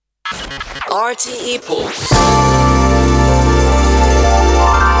RTE Pulse.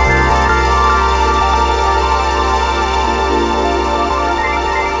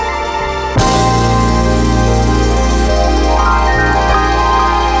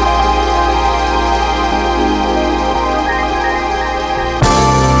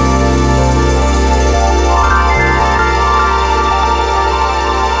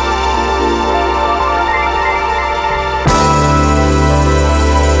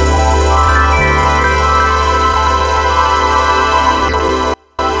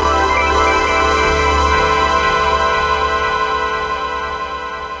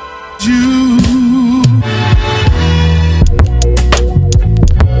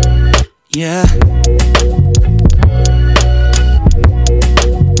 Yeah.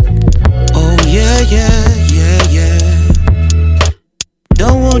 Oh yeah, yeah, yeah, yeah.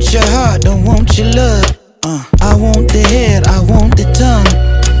 Don't want your heart, don't want your love. I want the head, I want the tongue.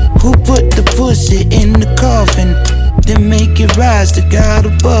 Who put the pussy in the coffin, then make it rise to God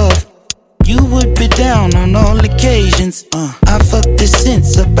above? You would be down on all occasions. I fuck the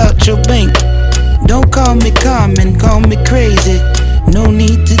sense about your bank. Don't call me common, call me crazy. No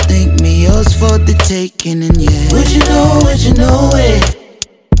need to thank me, yours for the taking, and yeah. Would you know it?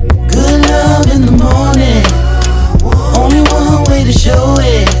 Good love in the morning. Only one way to show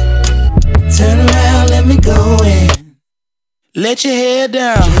it. Turn around, let me go in. Let your hair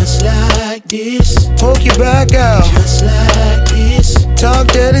down, just like this. Poke your back out, just like this. Talk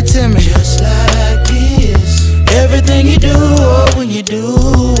dirty to me, just like this. Everything you do, oh, when you do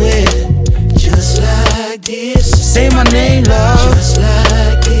it, just like this. Say my name, love, just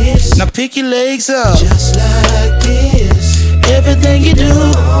like this. Now pick your legs up, just like this. Everything you do,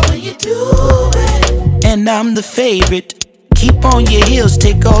 oh, when you do it. And I'm the favorite. Keep on your heels,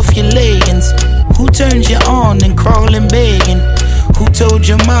 take off your leggings. Who turns you on and crawling begging? Who told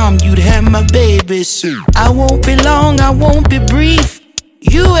your mom you'd have my babies? I won't be long, I won't be brief.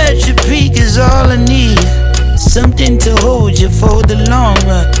 You at your peak is all I need. Something to hold you for the long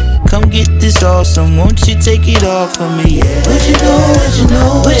run. Come get this awesome, won't you take it off for me? Yeah. What you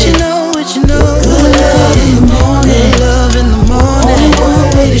know, what you know. Good love in the morning, good love in the morning. Only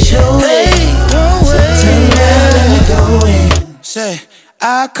one way to show it. One way. Turn around, let me go in. Say,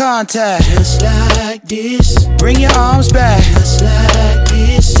 eye contact, just like this. Bring your arms back, just like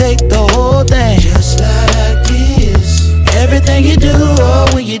this. Take the whole thing, just like this. Everything you do, oh,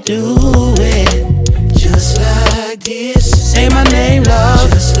 when you do it, just like this. Say my name, love,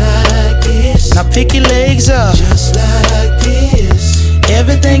 just like this. Now pick your legs up, just like this.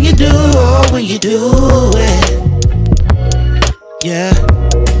 Everything you do, oh, when you do it, yeah.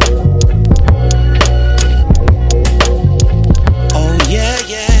 Oh yeah,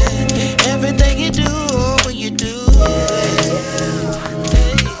 yeah. Everything you do, oh, when you do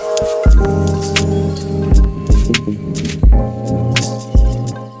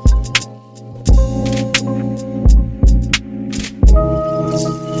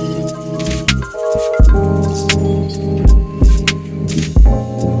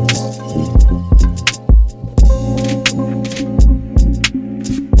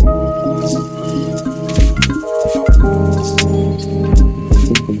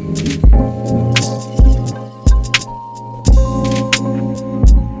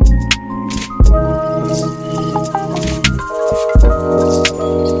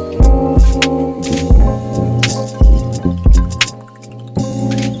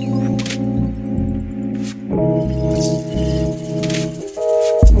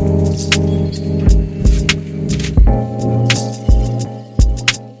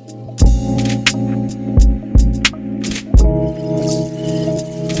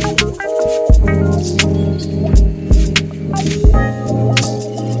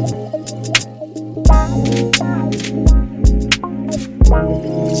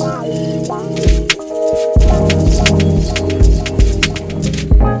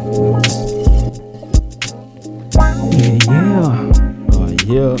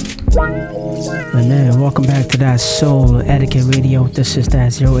Souletiquette Radio. This is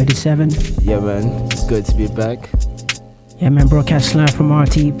that 087. Yeah, man. It's good to be back. Yeah, man. Broadcast live from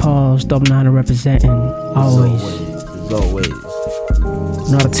RTE Pulse. Double 9 representing. Always. As always.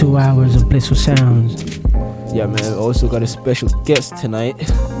 Another 2 hours of blissful sounds. Yeah, man. Also got a special guest tonight.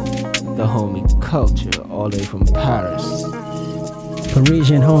 The homie Kultur, all the way from Paris.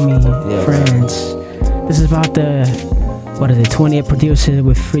 Parisian homie, yeah, France. This is about the 20th producer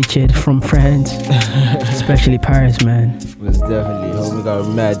with Frigid from France. Especially Paris, man. Most definitely. Homie got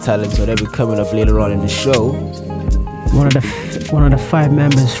mad talent, so they'll be coming up later on in the show. One of the 5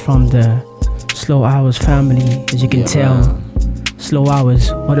 members from the Slow Hours family, as you can tell. Man. slow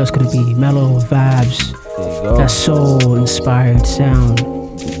hours. What else could it be? Mellow vibes. There you go. That soul-inspired sound.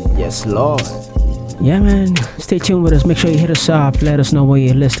 Yes, Lord. Yeah, man. Stay tuned with us. Make sure you hit us up. Let us know where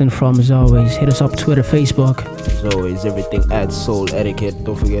you're listening from, as always. Hit us up Twitter, Facebook. As always, everything at Souletiquette.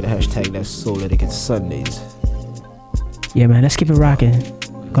 Don't forget the hashtag, that's Souletiquette Sundays. Yeah, man. Let's keep it rocking.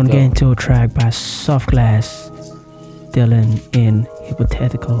 Gonna get into a track by Soft Glass, Dylan in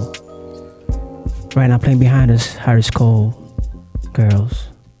Hypothetical. Right now, playing behind us, Harris Cole, Girls.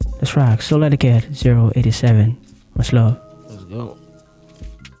 Let's rock. Souletiquette 087. Much love. Let's go.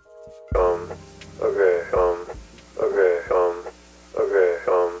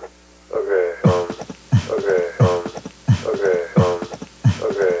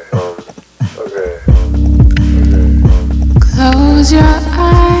 Close your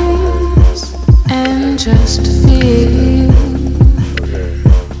eyes and just feel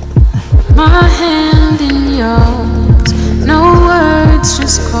my hand in yours. No words,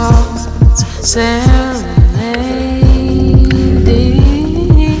 just chords serenading.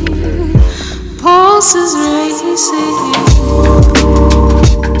 Pulses racing,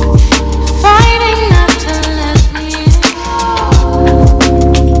 fighting not to let me in.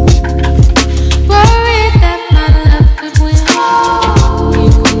 Worried that my love could win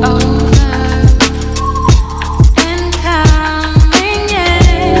you over, and coming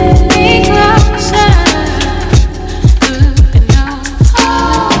any closer could know.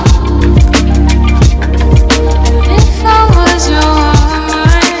 If I was your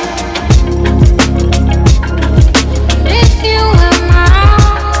woman, if you were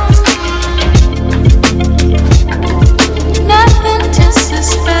mine, nothing to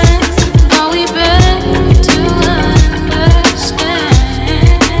suspend, but we beg to understand.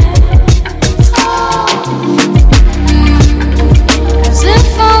 'Cause if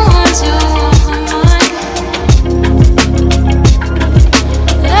I was your woman,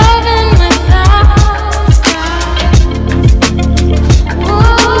 loving without doubt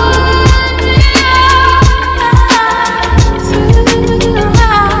would be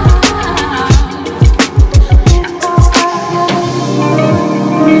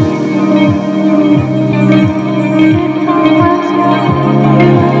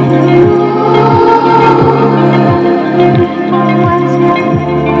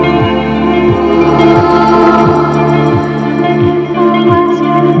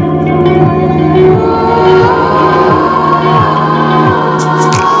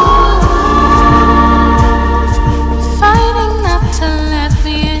fighting not to let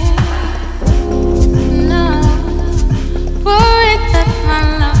me in. No, worried that my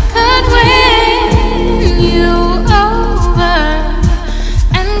love could win you over,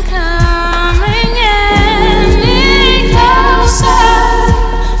 and coming any closer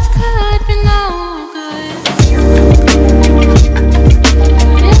could be no good.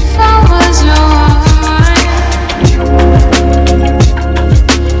 But if I was your woman,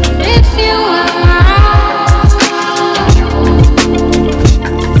 if you were mine,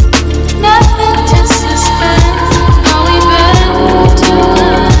 nothing to suspend, but we beg to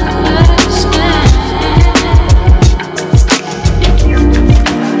understand.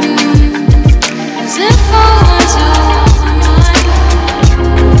 'Cause if I was your woman,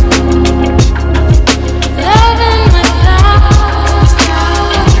 loving without doubt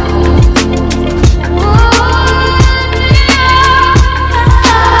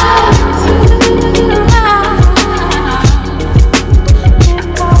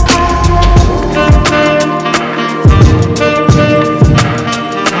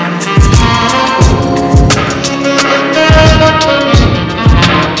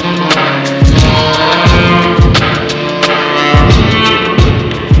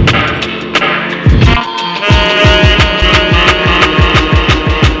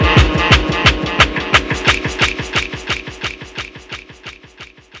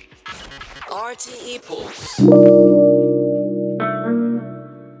RTE Pulse.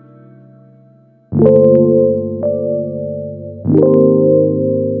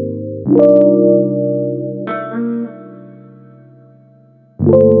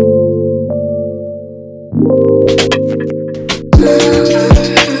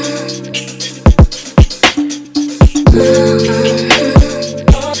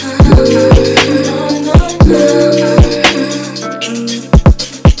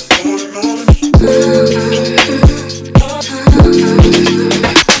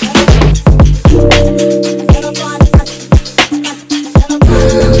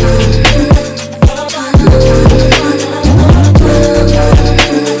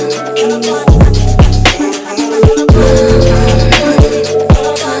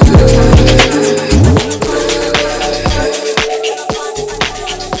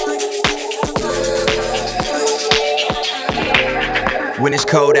 when it's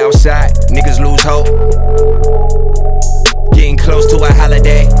cold outside, niggas lose hope. Getting close to a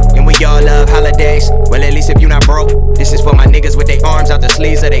holiday, and we all love holidays. Well, at least if you not broke, this is for my niggas with their arms out the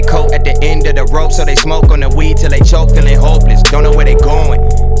sleeves of their coat at the end of the rope, so they smoke on the weed till they choke, feeling hopeless. Don't know where they going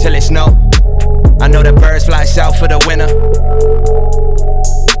till it snow. I know the birds fly south for the winter.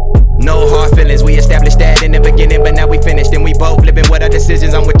 No hard feelings, we established that in the beginning, but now we finished and we both living with our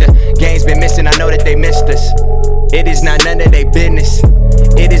decisions. I'm with the game's been missing, I know that they missed us. It is not none of their business.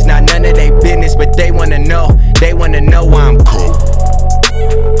 It is not none of their business, but they wanna know why I'm cold.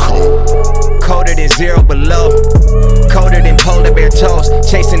 Colder than 0 below. Colder than polar bear toes.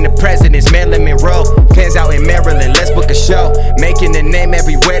 Chasing the presidents, Marilyn Monroe. Fans out in Maryland, let's book a show. Making a name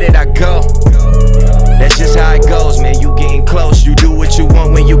everywhere that I go. That's just how it goes, man, you getting close. You do what you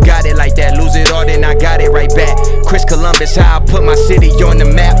want when you got it like that. Lose it all, then I got it right back. Chris Columbus, how I put my city on the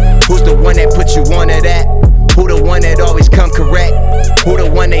map. Who's the one that put you onto that? Who the one that always come correct? Who the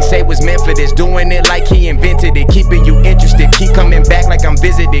one they say was meant for this? Doing it like he invented it. Keeping you interested, keep coming back like I'm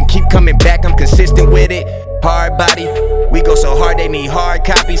visiting. Keep coming back, I'm consistent with it. Hard body, we go so hard they need hard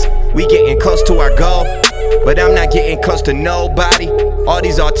copies. We getting close to our goal, but I'm not getting close to nobody. All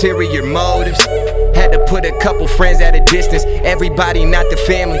these ulterior motives. Had to put a couple friends at a distance. Everybody not the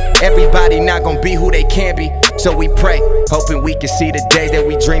family. Everybody not gonna be who they can be. So we pray, hoping we can see the days that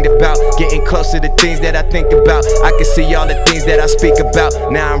we dreamed about. Getting close to the things that I think about. I can see all the things that I speak about.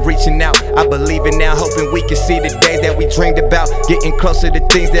 Now I'm reaching out, I believe it now. Hoping we can see the days that we dreamed about. Getting close to the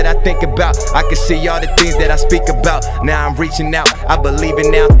things that I think about. I can see all the things that I speak about. Now I'm reaching out, I believe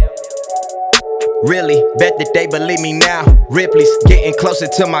it now. Really, bet that they believe me now. Ripley's getting closer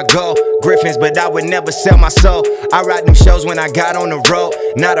to my goal. Griffins, but I would never sell my soul. I ride them shows when I got on the road.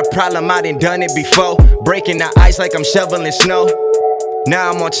 Not a problem, I done it before. Breaking the ice like I'm shoveling snow. Now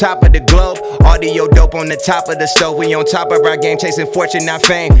I'm on top of the globe. Audio dope on the top of the stove. We on top of our game, chasing fortune, not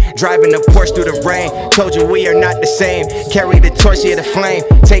fame. Driving the Porsche through the rain. Told you we are not the same. Carry the torch, yeah, the flame.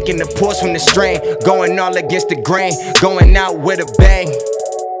 Taking the pulse from the strain. Going all against the grain. Going out with a bang.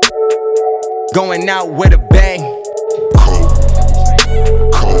 Going out with a bang.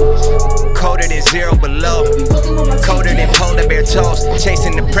 Colder than 0 below. Colder than polar bear toes.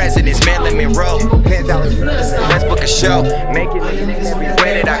 Chasing the presidents, Marilyn Monroe. Let's book a show. Make it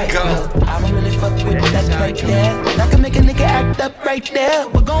everywhere that I go. I don't really fuck with that right there. I can make a nigga act up right there.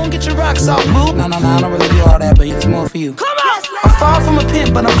 But go and get your rocks off, boo. No, I don't really do all that, but it's more for you. Come on! I'm far from a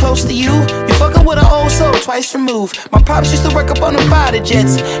pimp, but I'm close to you. You fucking with an old soul twice removed. My pops used to work up on the fighter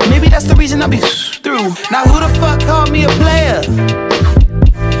jets. Maybe that's the reason I be through. Now who the fuck called me a player?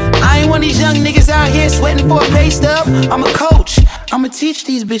 I ain't one of these young niggas out here sweating for a pay stub. I'm a coach, I'ma teach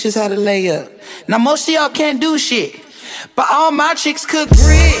these bitches how to lay up. Now most of y'all can't do shit, but all my chicks cook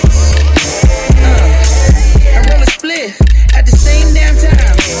grits. I roll a spliff at the same damn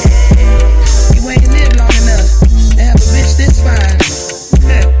time. You ain't lived long enough to have a bitch this fine.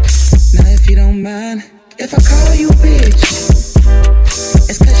 Now if you don't mind, if I call you a bitch,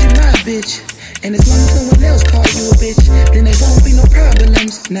 it's cause you're my bitch. And as long as no one else call you a bitch, then there won't be no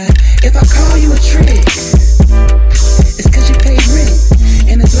problems. Now, if I call you a trick, it's cause you paid rent.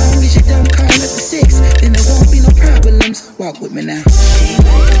 And as long as you don't call at the 6, then there won't be no problems. Walk with me now.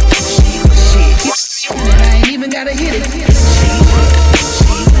 Shit, and I ain't even gotta hit it.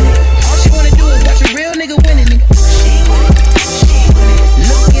 All she wanna do is watch a real nigga winning, nigga.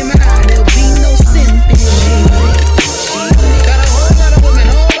 Look in my eye, there'll be no simping. Got a whole lot of women,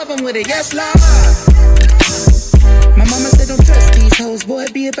 all of them with it, yes, Lord. My mama said don't trust these hoes, boy,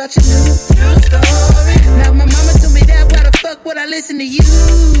 be about your new story. Now my mama told me that, why the fuck would I listen to you?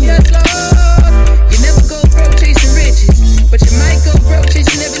 Yes, Lord. You never go broke chasing riches, but you might go broke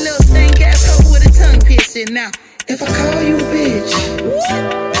chasing every little stank ass hoe with a tongue piercing. Now, if I call you a bitch,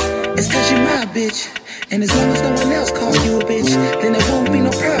 it's cause you're my bitch. And as long as no one else calls you a bitch, then there won't be no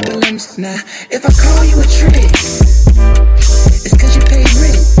problems. Now, if I call you a trick, it's cause you paid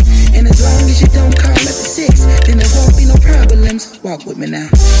rent. And as long as you don't call at the 6, then there won't be no problems. Walk with me now.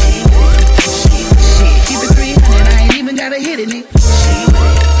 Shit, keep it 300, I ain't even gotta hit it, nigga.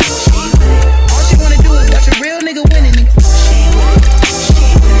 All she wanna do is watch a real nigga winning, nigga.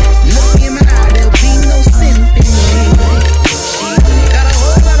 Look in my eye, there'll be no simping. Got a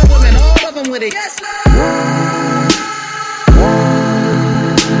whole lot of women, all of them with it. Yes,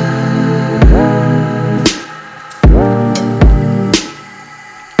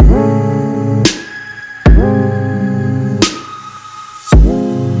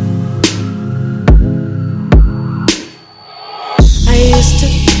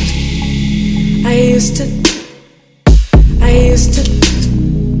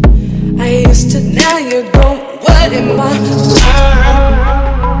 I used to, now you're gone. What am I?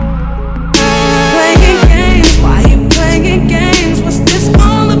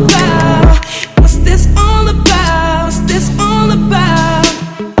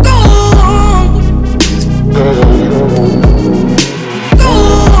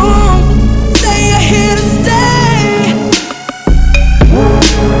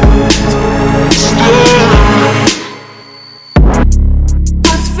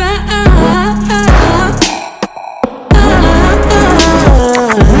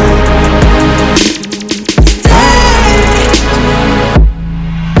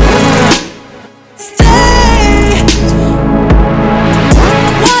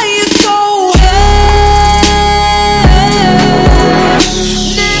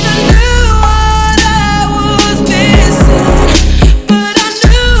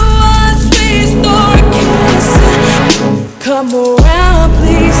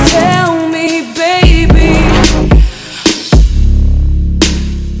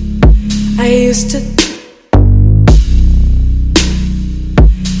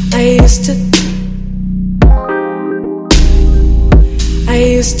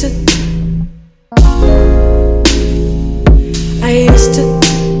 used to. I used to.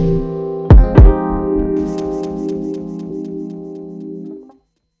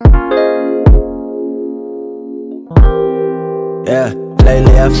 Yeah,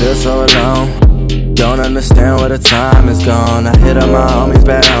 lately I feel so alone. Don't understand where the time is gone. I hit up my homies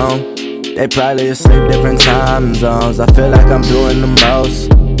back home. They probably asleep, different time zones. I feel like I'm doing the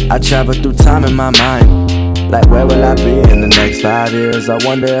most. I travel through time in my mind. Like where will I be in the next 5 years? I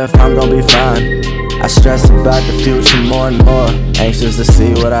wonder if I'm gonna be fine. I stress about the future more and more. Anxious to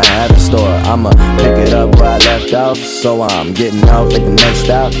see what I have in store. I'ma pick it up where I left off. So I'm getting off at the next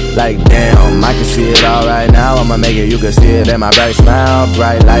stop. Like damn, I can see it all right now. I'ma make it, you can see it in my bright smile.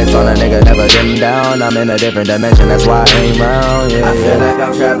 Bright lights on a nigga, never dim down. I'm in a different dimension, that's why I ain't round. Yeah, I feel like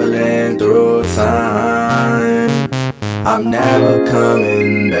I'm traveling through time. I'm never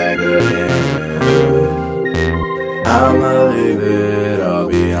coming back again. I'ma leave it all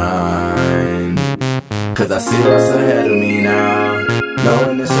behind. Cause I see what's ahead of me now.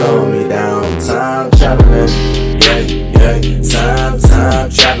 Knowing it's slowing me down. Time traveling, yeah, yeah. Time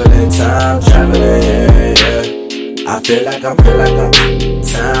traveling, yeah, yeah. I feel like I'm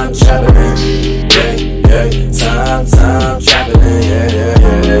time traveling, yeah, yeah. Time traveling, yeah,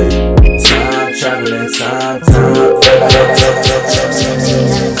 yeah, yeah. Time traveling, time.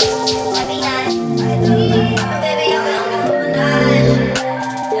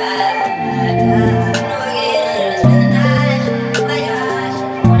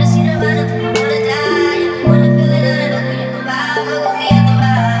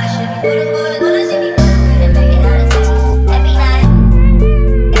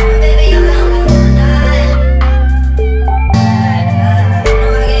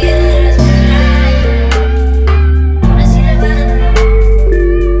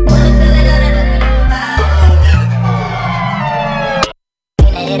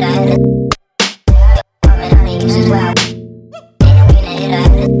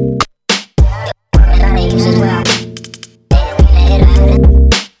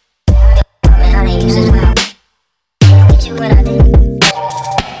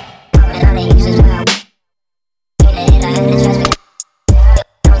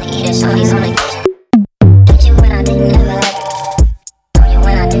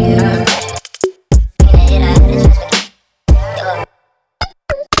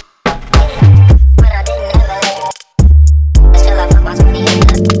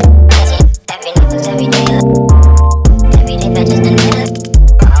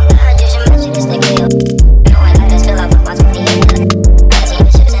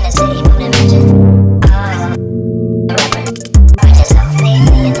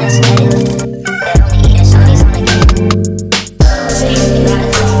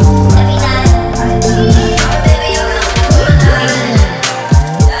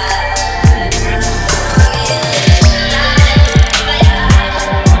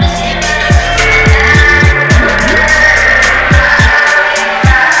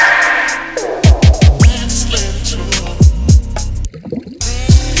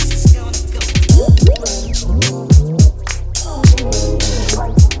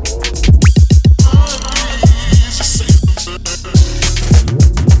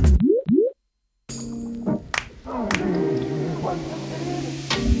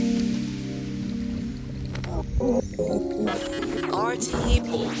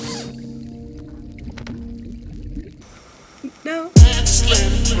 No.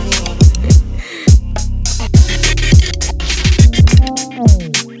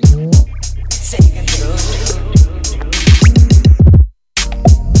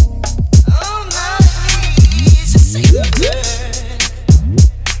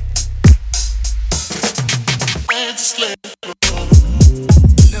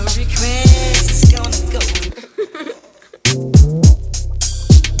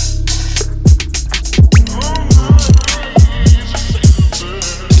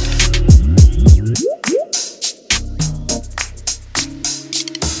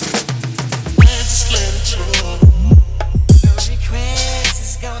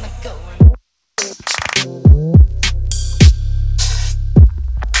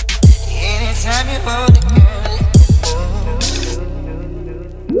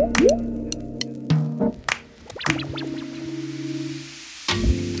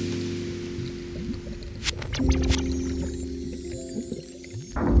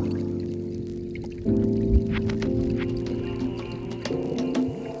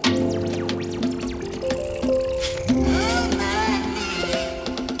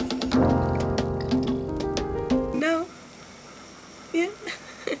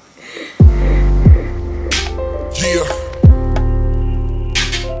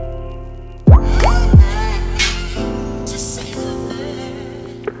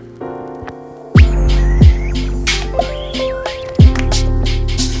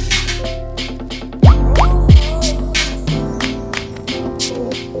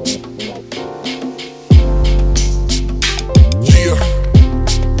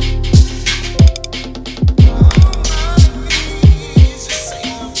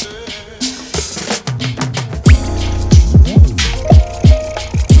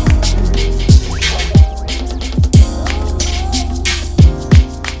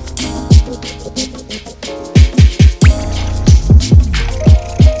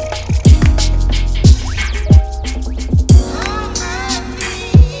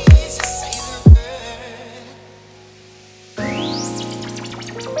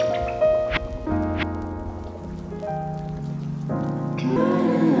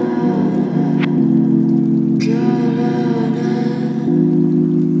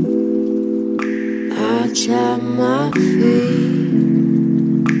 cards at my feet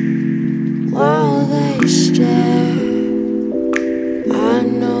while they stare. I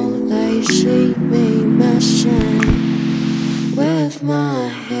know they see me messing with my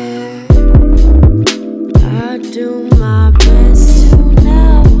hair. I do my best to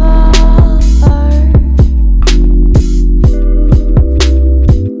never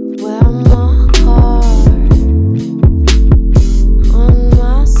wear my heart on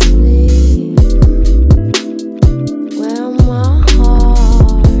my sleeve. Wear my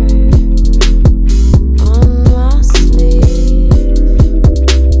heart on my sleeve.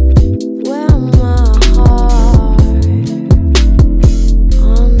 Wear my heart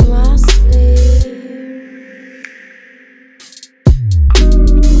on my sleeve.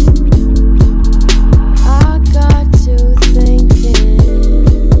 I got to thinking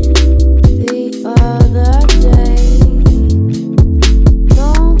the other day,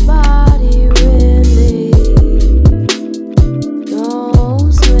 nobody really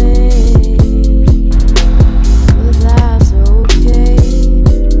knows me, but that's okay.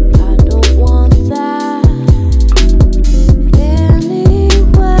 I don't want that anyway.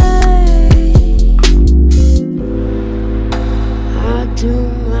 I do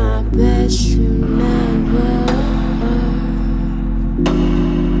my best to never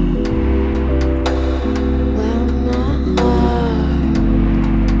wear my heart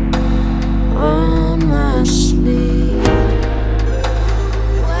on my sleeve.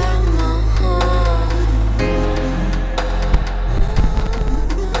 Wear my heart on my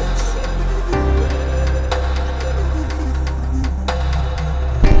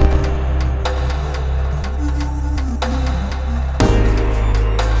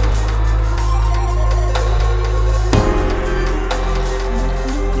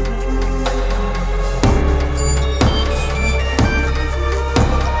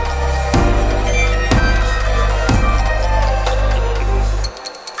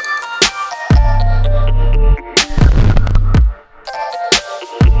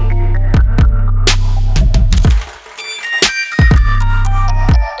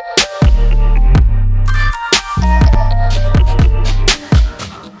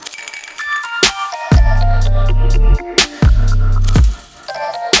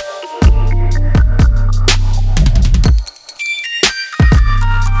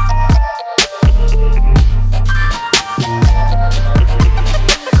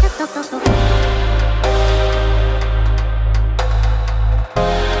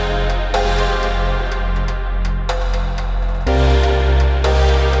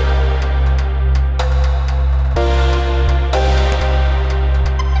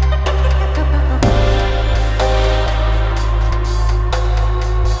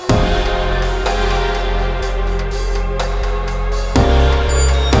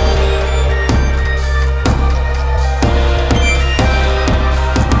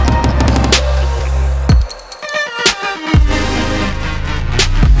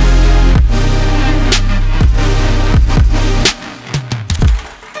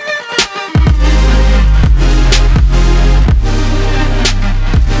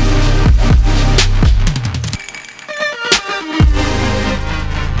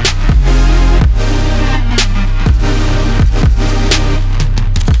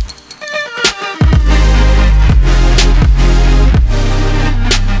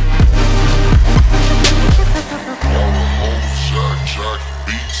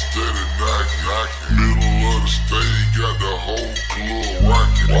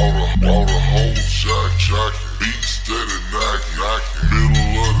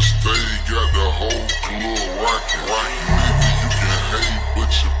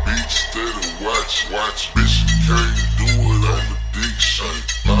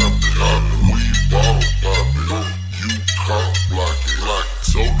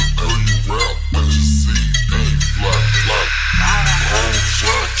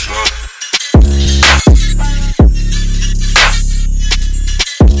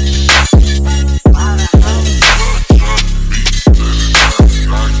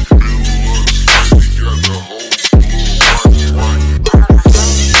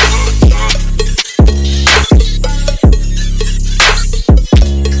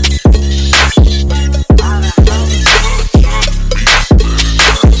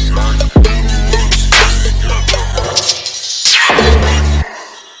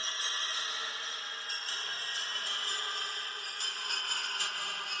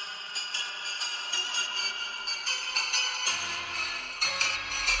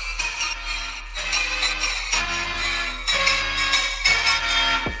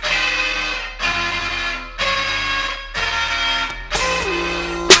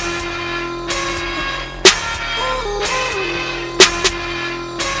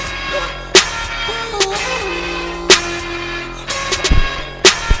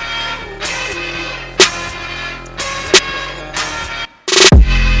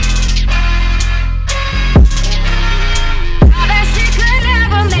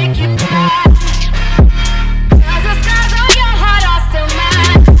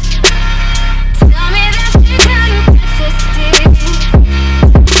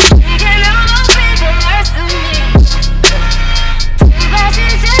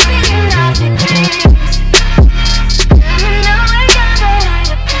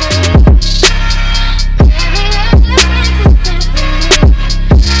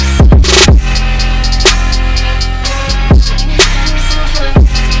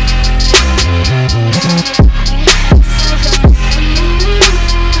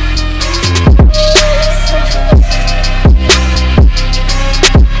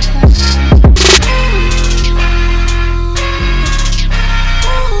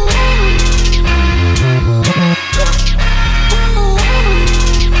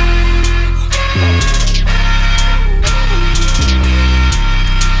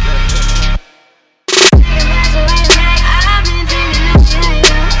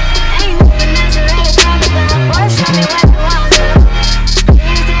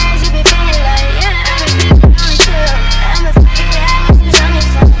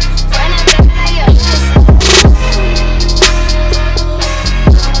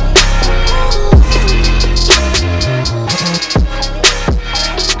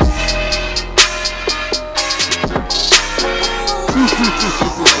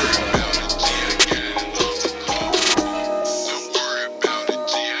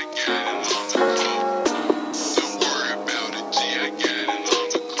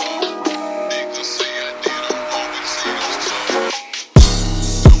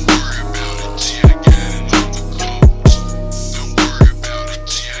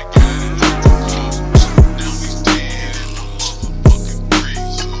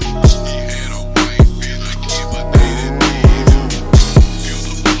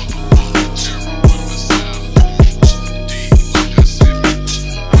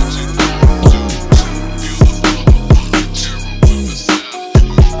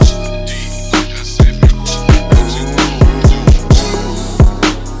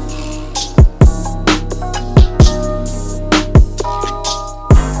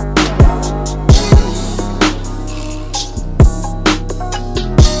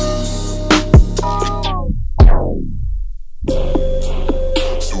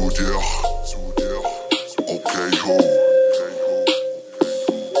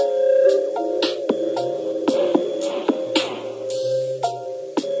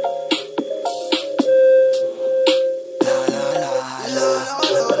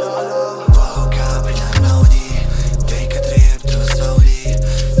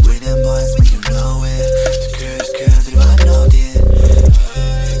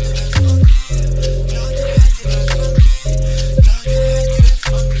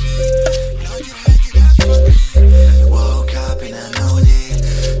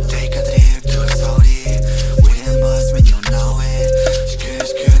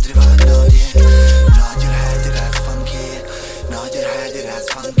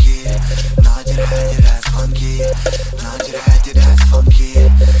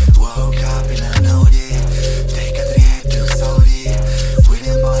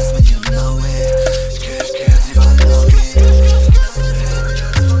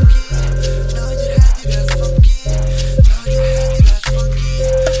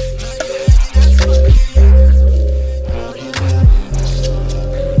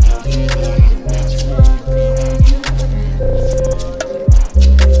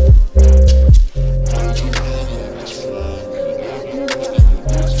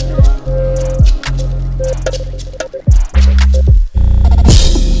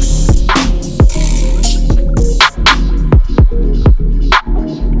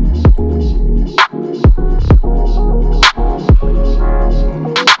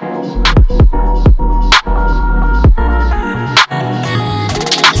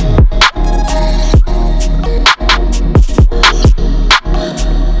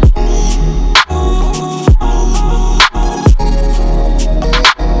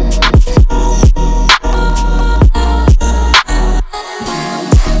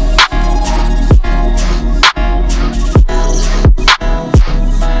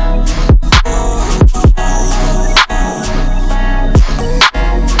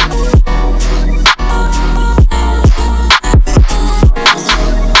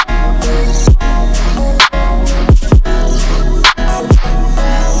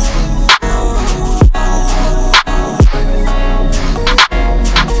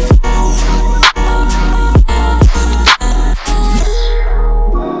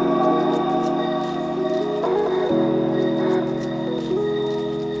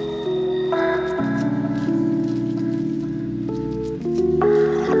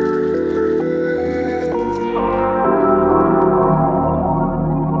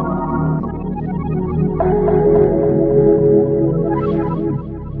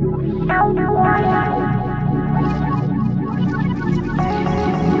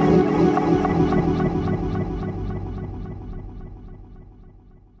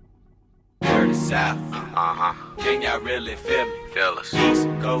South. Can y'all really feel me? Feel us. East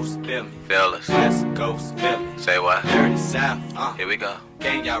Coast, feel me. Feel us. West Coast, feel me. Say what? Dirty South. Here we go.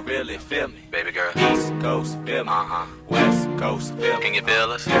 Can y'all really feel me? Baby girl. East Coast, feel me. West Coast, feel me. Can you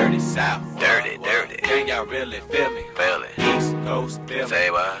feel us? Dirty South. Dirty, dirty. Can y'all really feel me? Feel it. East Coast, feel me. Say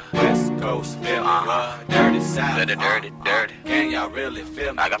what? West Coast, feel me. Dirty South. Dirty, dirty, dirty. Can y'all really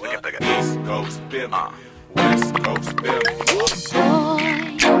feel me? I got pick it. East Coast, feel me. West Coast, feel me. Boy,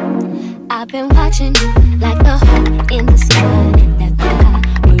 I've been watching you like the hawk in the sky. That fly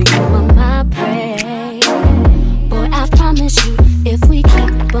where you are my prey. Boy, I promise you, if we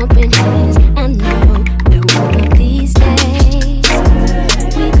keep bumping heads, I know that one of these days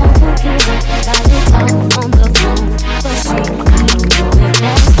we gon' hook it up, got it talk on the phone. But see, I don't know if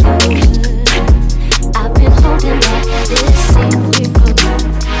that's good. I've been holding back this secret from you.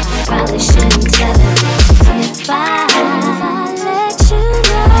 I probably shouldn't tell it. If I let you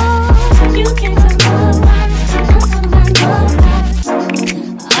know, you can come over.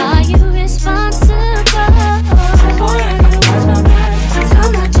 Are you responsible? Boy, I know what's my bad. So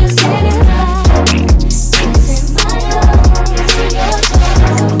I'm not just anybody. Is it my love? Is it your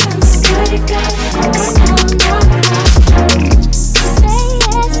love? I'm pretty good. Say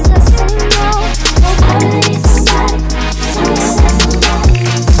yes or say no. There's already somebody.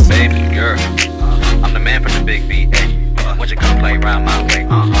 Baby girl, I'm the man from the big BA. Won't you come play around my way?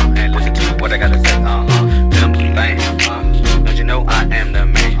 And listen to what I gotta say. Them things. Don't you know I am the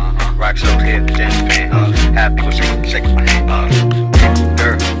man? Rock shows here, jazz fan. Have people shake my hand.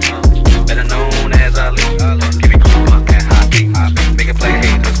 Girl, better known as Ali. Give me cool and high beat. Make it play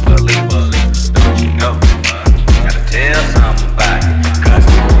haters believe. Don't you know? Gotta tell somebody.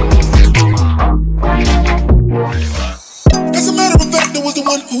 As a matter of fact, I was the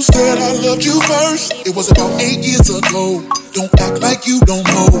one who said I loved you first. It was about 8 years ago. Don't act like you don't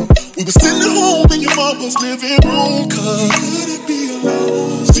know. We were sitting at home in your mama's living room. Cause could it be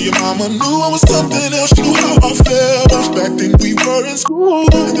alone? See, mama knew I was something else. She knew how I felt back then we were in school.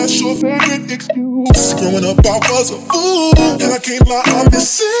 And that's your favorite excuse. Growing up I was a fool, and I can't lie, I'm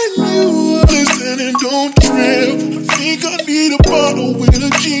missing you. Listen and don't trip, I think I need a bottle with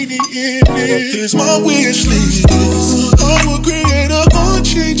a genie in it. Here's my wish list, I will create a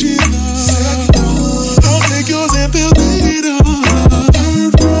unchanging love. I'll take yours and build it up.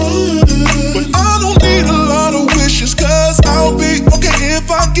 But I don't need a lot of wishes, cause I'll be okay if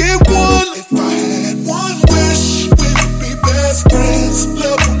I get one. If I had one wish, we would be best friends.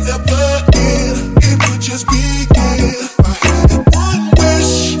 Love will never end, it would just begin. If I had one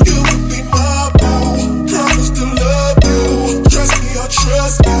wish, you would be my boo. Promise to love you, trust me, I'll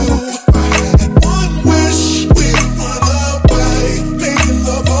trust you. If I had one wish, we would run away, making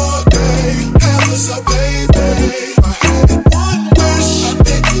love all day, have us a baby. If I had one wish, I'd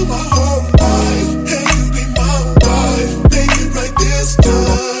make you my whole life, and you be my wife, make it right this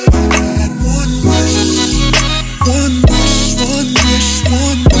time. I had one wish, one wish, one wish,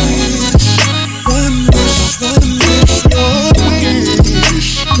 one wish, one wish, one wish, one wish,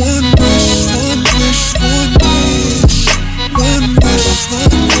 one wish, one wish, one wish, one wish,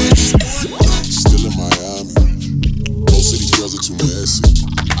 one wish. Still in Miami, most of these girls are too messy.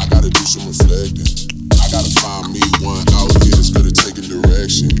 I gotta do some reflecting. I gotta find me one out here that's good at taking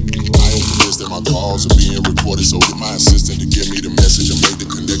direction. I ain't convinced that my calls are being recorded, so get my assistant to give me the message and make the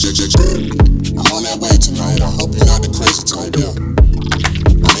connection. I'm on that way tonight, I hope you're not the crazy type, yeah.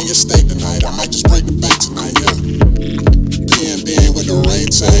 I'm in your state tonight, I might just break the bank tonight, yeah. Being with the Ray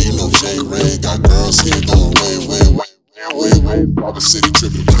Tay, you know J-Ray got girls here going way. All the city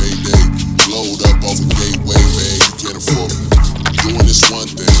tripping payday, blowed up off a gateway, man, you can't afford it. Doing this one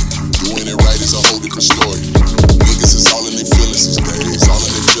thing, doing it right is a whole different story. Niggas is all in their feelings these days, all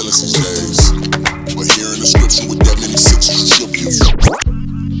in their feelings these days. But hearing the scripture with that many sixes shook you.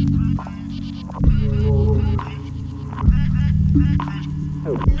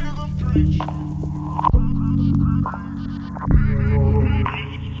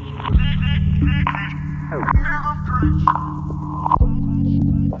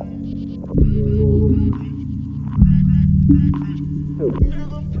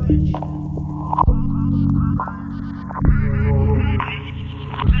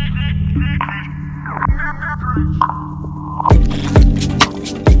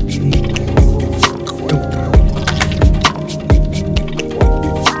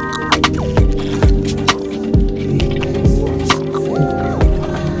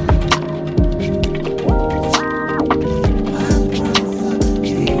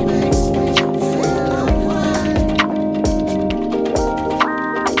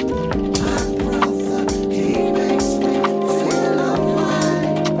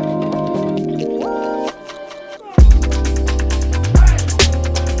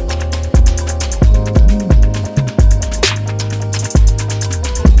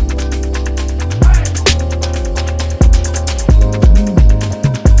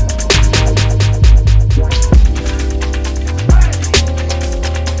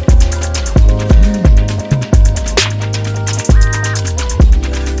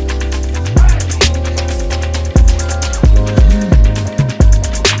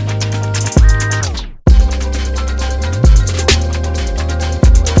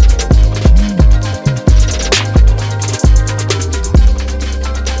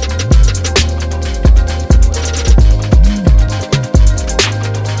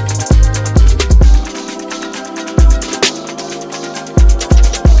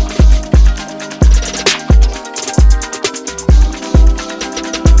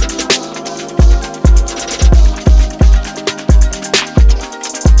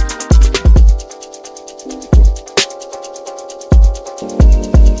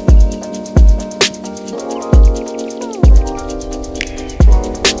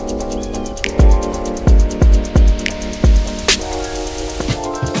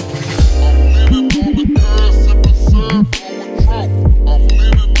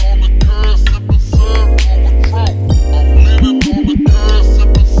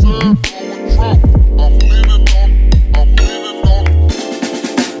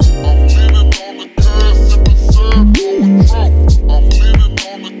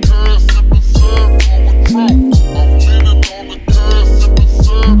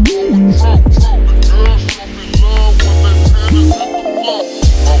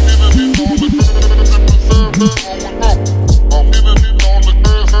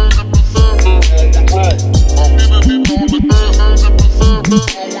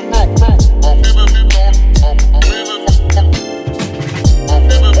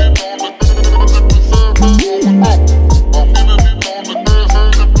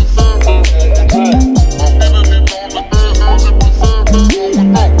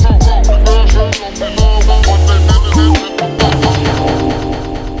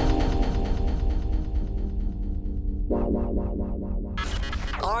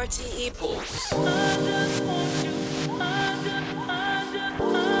 RTE Pulse.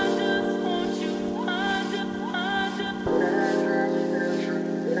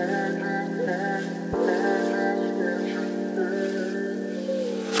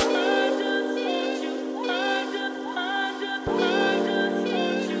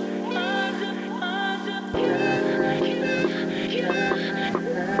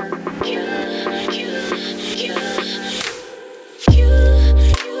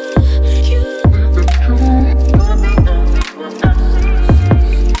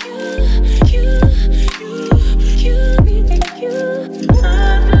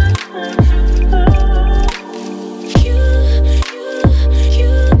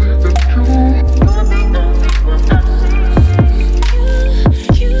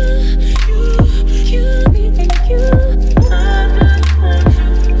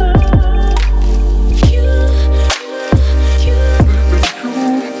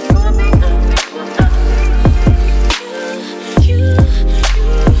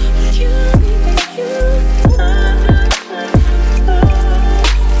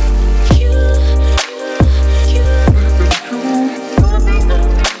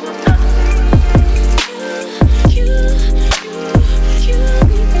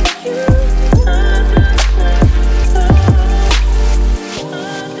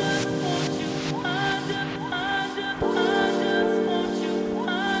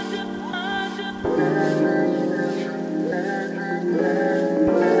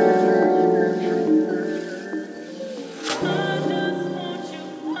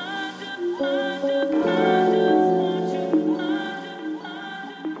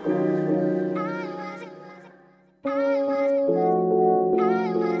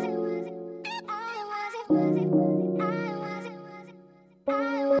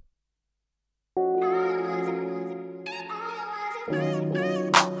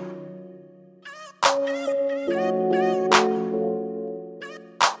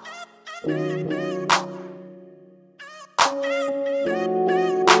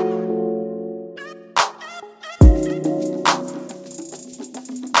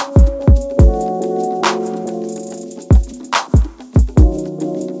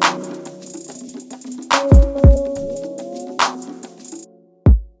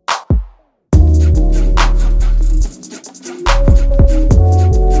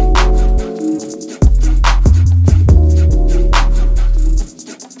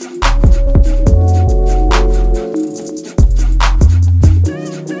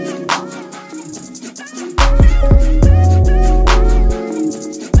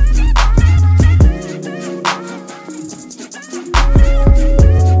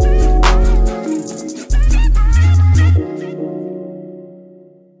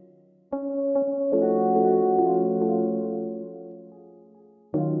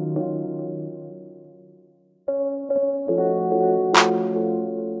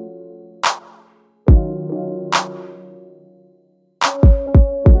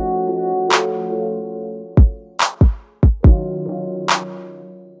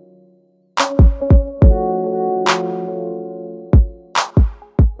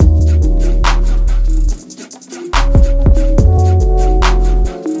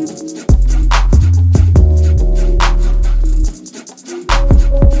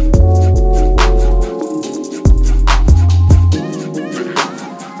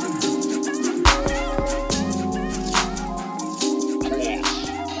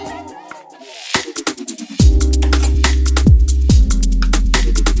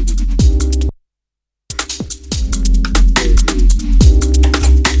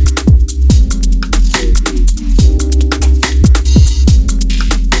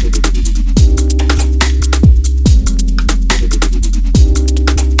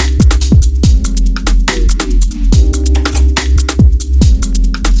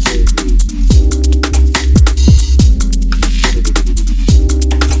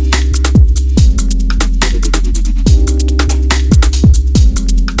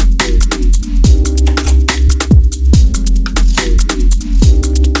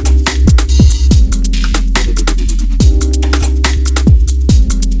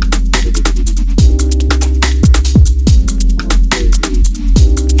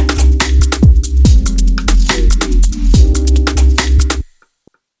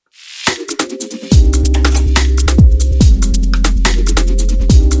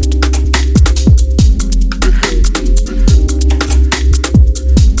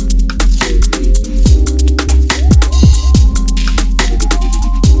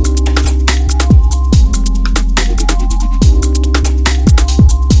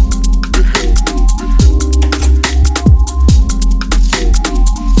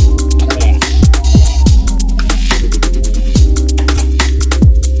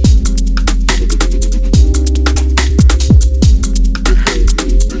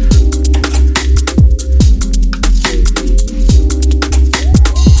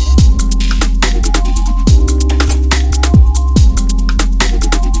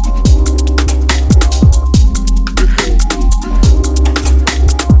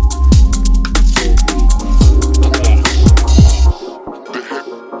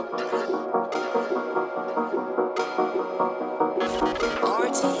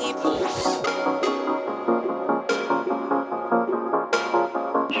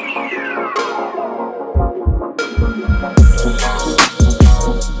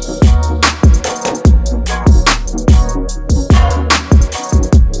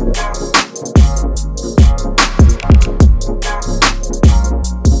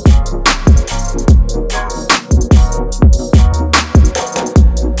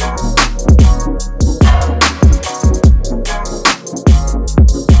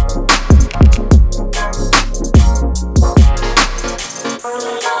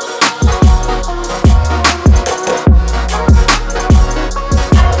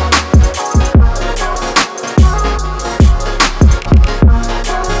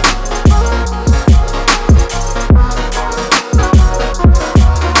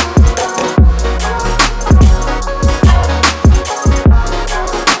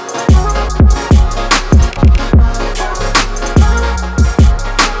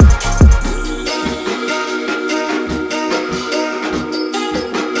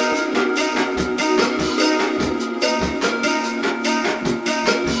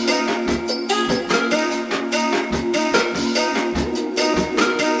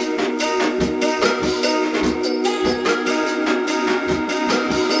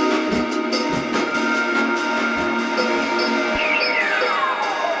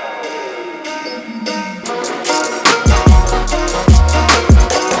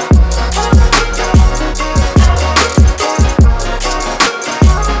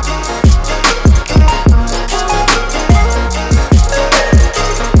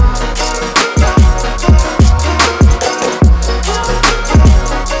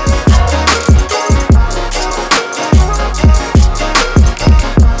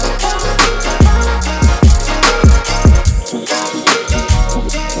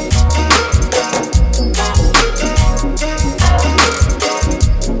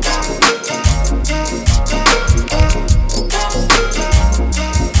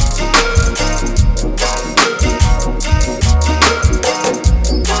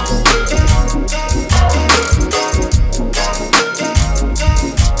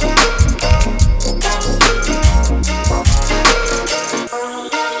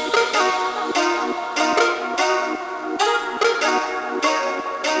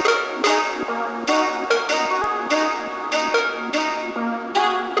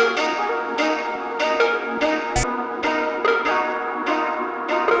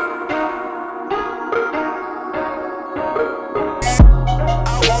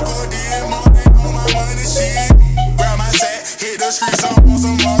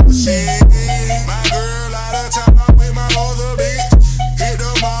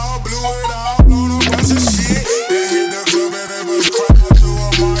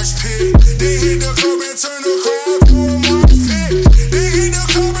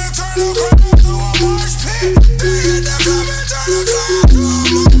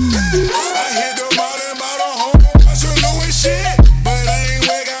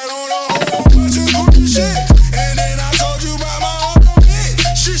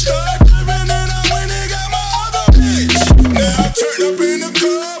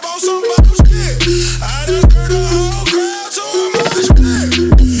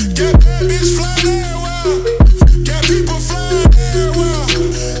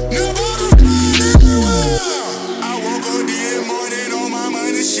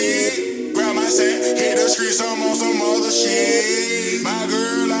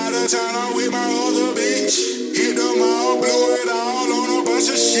 town out with my other bitch. Hit the mall, blew it all on a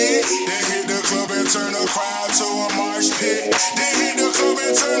bunch of shit. Then hit the club and turn the crowd to a marsh pit. Then hit the club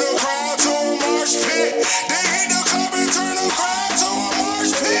and turn the crowd to a marsh pit. Then hit the club and turn the crowd to a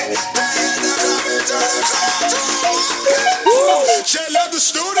marsh pit. Then hit the club and turn the crowd to a marsh pit. Just left the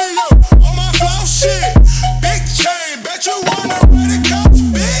studio on my flow shit. Big chain, bet you wanna ride it cops,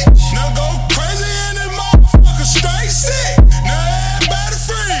 bitch. Now go crazy and this motherfucker straight sick. Now everybody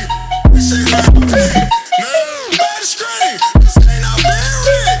free. This shit got a pig. Now everybody scream. This ain't no been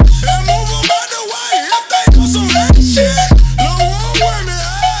rich. And move them out the way if they do some rich shit. No one with me,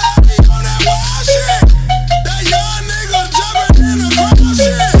 I be on that wild shit. That young nigga jumping in the crowd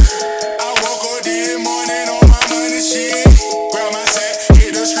shit. I woke up this morning on my money shit. Grab my set,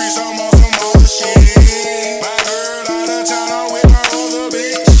 hit the streets, I'm on some other shit. My girl out of town, I'm with my other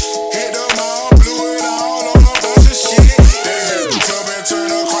bitch. Hit the mall, blew it all on a bunch of shit. They hit the club and turn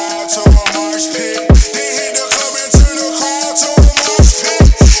the crowd to a marsh pit. They hit the club and turn the crowd to a marsh pit.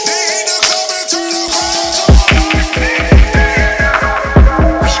 They hit the club and turn the crowd to a marsh pit.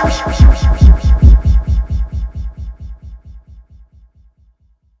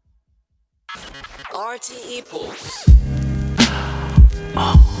 RTE Pulse.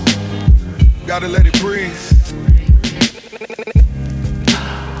 Gotta let it breathe.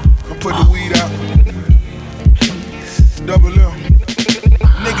 I put the weed out. Double M.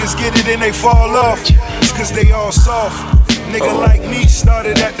 Niggas get it and they fall off. It's cause they all soft. Nigga like me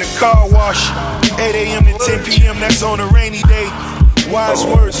started at the car wash. 8 a.m. to 10 p.m. That's on a rainy day. Wise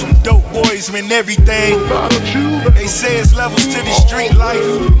words from dope boys mean everything. They say it's levels to the street life.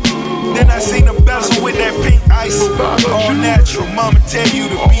 Then I seen a bezel with that pink ice. All natural, mama tell you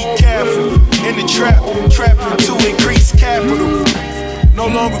to be careful. In the trap, trapping to increase capital. No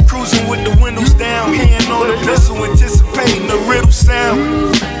longer cruising with the windows down. Hand on the pistol, anticipating the riddle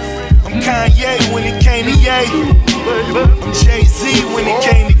sound. I'm Kanye when it came to Ye. I'm Jay-Z when it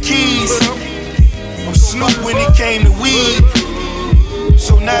came to keys. I'm Snoop when it came to weed.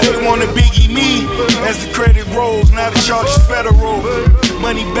 So now they wanna biggie me. As the credit rolls, now the charge is federal.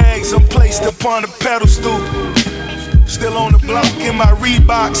 Money bags I'm placed upon a pedestal. Still on the block in my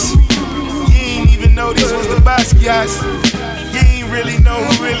Reeboks. You ain't even know these was the Basquiat's. You ain't really know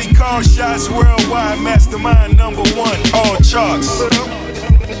who really called shots. Worldwide mastermind #1, all charts.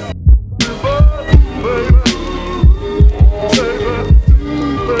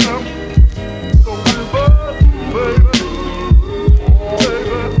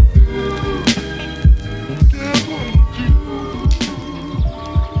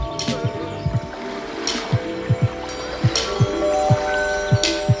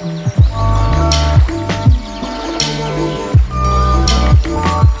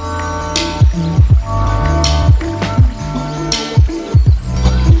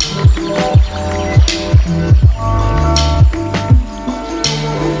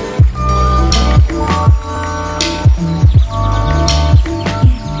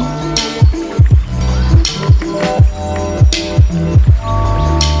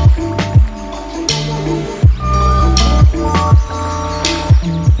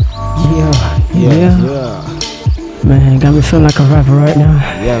 Man, got me feeling like a rapper right now.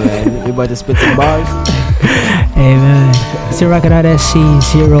 Yeah, man. You about to spit some bars? Hey, man. It's a record out SC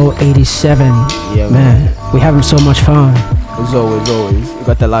 087. Yeah, man. We having so much fun. As always. We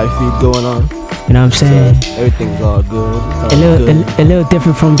got the live feed going on. You know what I'm saying? So everything's all good. A little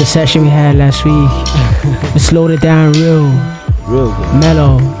different from the session we had last week. We slowed it down real good.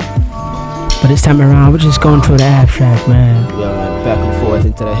 Mellow. But this time around, we're just going through the abstract, man. Yeah, man. Back and forth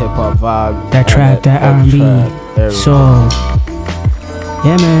into the hip hop vibe. That track, that R&B. So,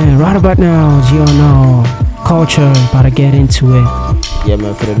 yeah, man. Right about now, as you all know, Kultur, about to get into it. Yeah,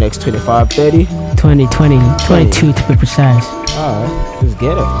 man. For the next 25, 30? 20, 22 to be precise. Alright, let's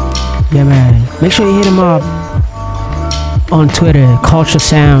get it. Yeah, man. Make sure you hit him up on Twitter, Kultur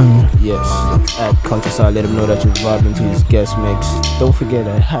Sound. Yes, at Kultur Sound. Let him know that you're vibing to his guest mix. Don't forget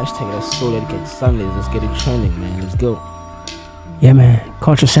that hashtag, that Souletiquette Sundays. Let's get it trending, man. Let's go. Yeah, man.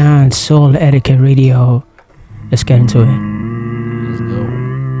 Kultur Sound, Souletiquette Radio. Let's get into it. Let's go.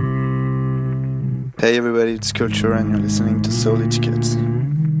 Hey everybody, it's Kultur and you're listening to Souletiquette.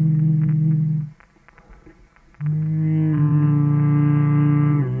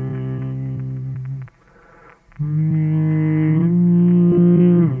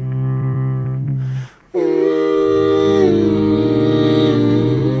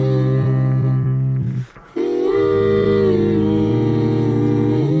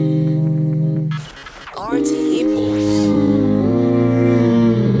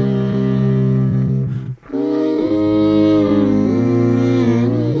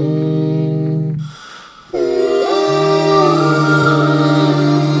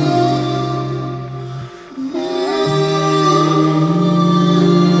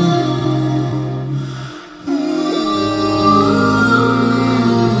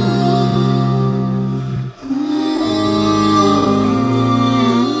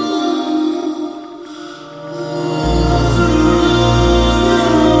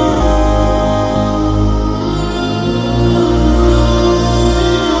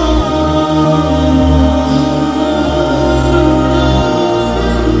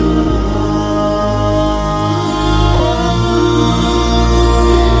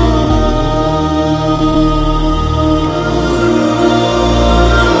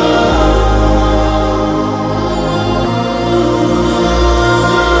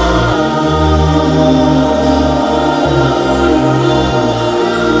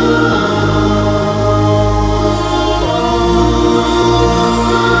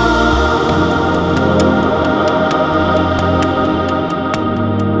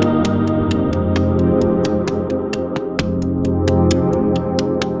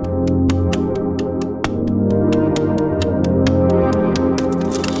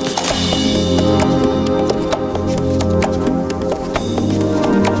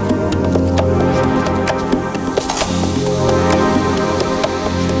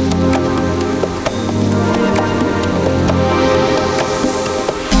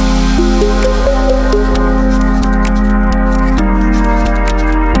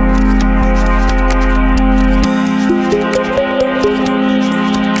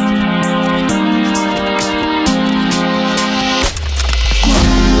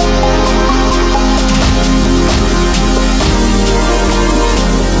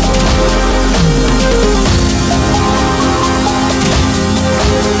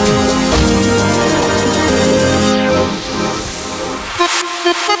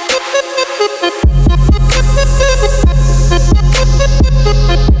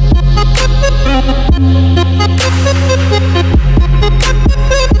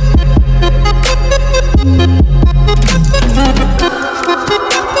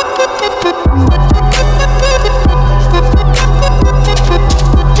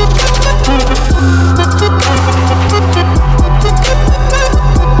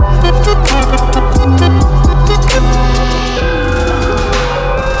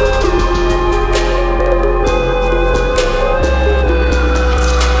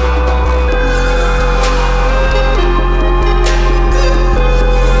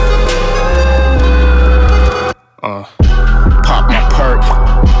 Pop my perk,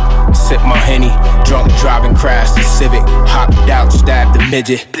 sip my Henny, drunk driving, crashed the Civic, hopped out, stabbed the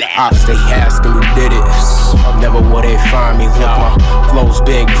midget. Ops they asking who did it. Never will they find me. Look, my flow's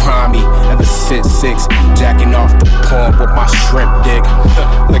been grimy ever since 6. Jacking off the pond with my shrimp dick.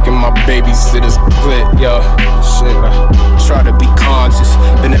 Look at my babysitter's clit, yo. Shit, I try to be conscious,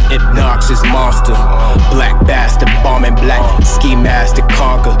 been an obnoxious monster. Black bastard, bombing black, ski mask to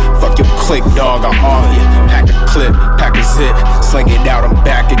conquer. Fuck your click, dog, I off you. Pack a clip, pack a zip, sling it out, I'm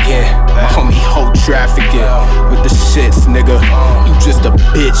back again. My homie hoe trafficking with the shits, nigga. You just a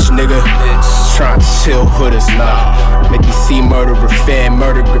bitch, nigga. Tryna chill, hood us now. Make me see murderer fan,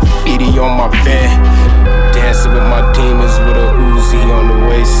 murder graffiti on my van. Dancing with my demons with a Uzi on the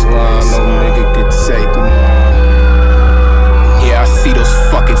waistline. No nigga could take me. Yeah, I see those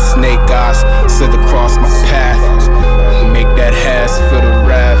fucking snake eyes slither across my path. Make that ass feel the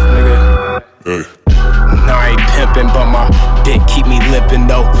wrath, nigga. Nah, I ain't pimpin', but my dick keep me lippin'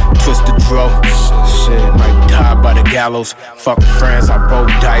 though. Twist the dro. Shit, might die by the gallows. Fuck friends, I roll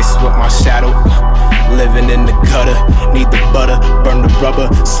dice with my shadow. Living in the gutter, need the butter, burn the rubber,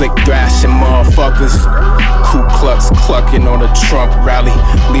 slick thrashing motherfuckers. Ku Klux clucking on a Trump rally,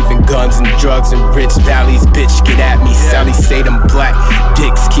 leaving guns and drugs in rich valleys. Bitch, get at me. Sally say them black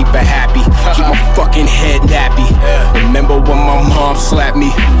dicks keep her happy, keep my fucking head nappy. Remember when my mom slapped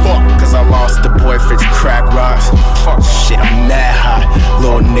me? Fuck, cause I lost the boyfriend's crack rocks. Fuck shit, I'm mad hot.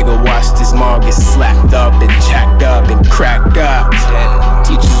 Little nigga watched his mom get slapped up and jacked up and cracked up.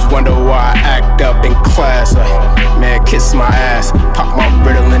 Teachers wonder why I act up in class. Like, man, kiss my ass, pop my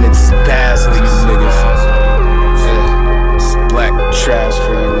Ritalin and spaz on these niggas. Yeah, it's black trash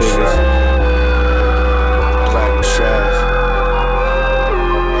for you niggas. Black trash.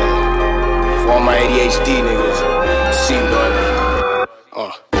 Yeah. For all my ADHD niggas, see blood.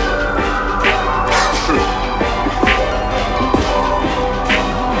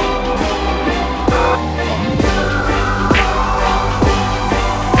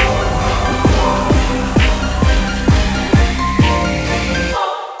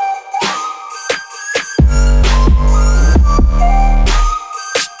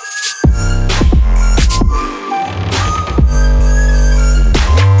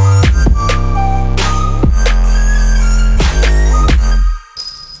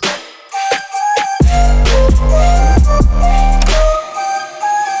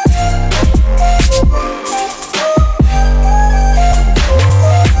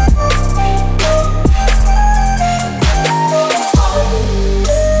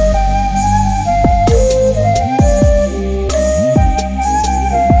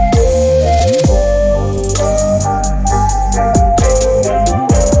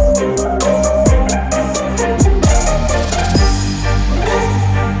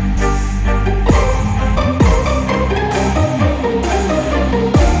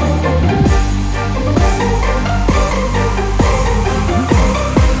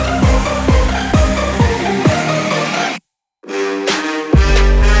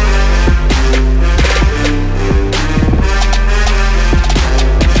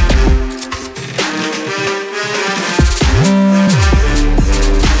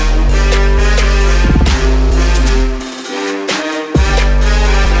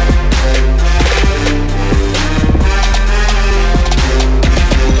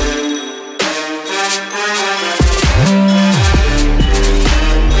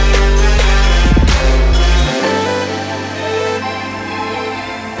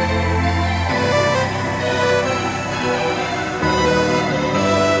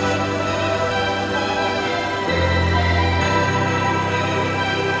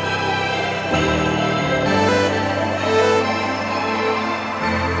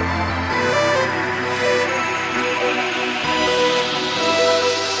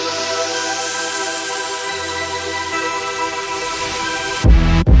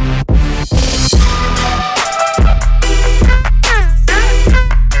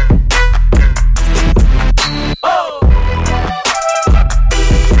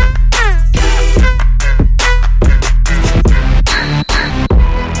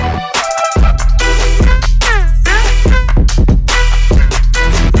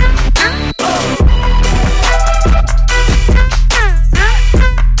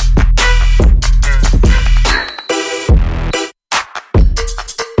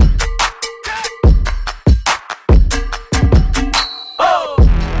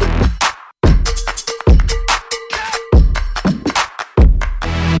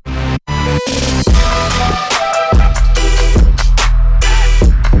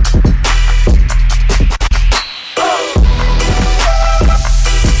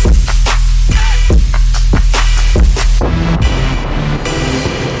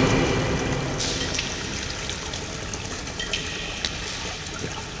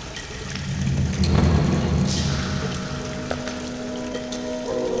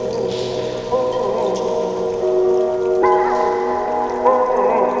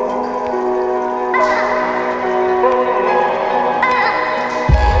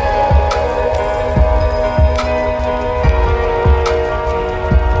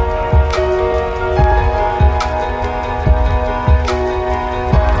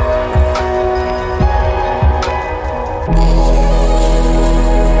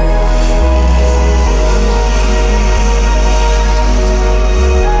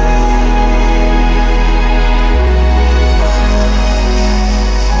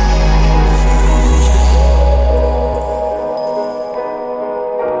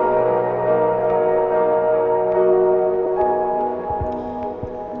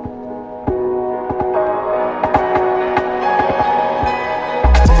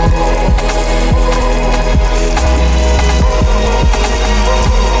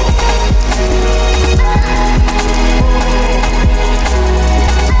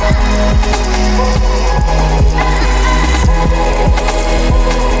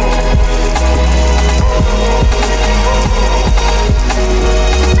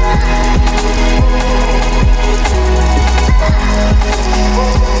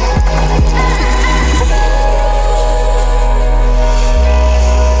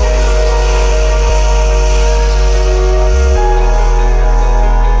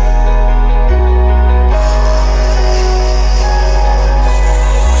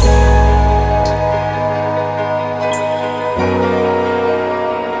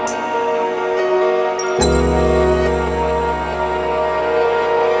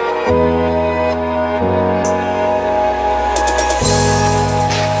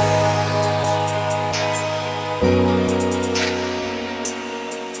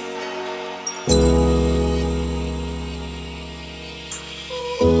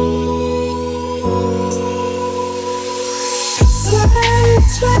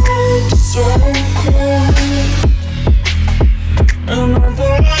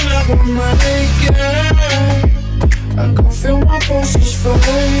 never make it. I can feel my pulses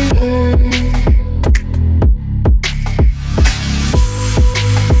fading.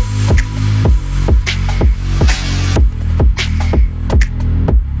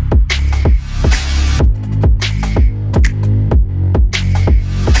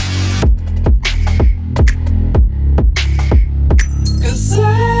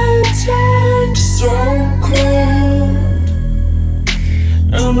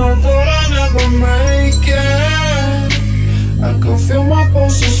 And I thought I'd never make it. I can feel my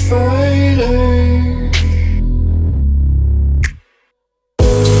pulses fading.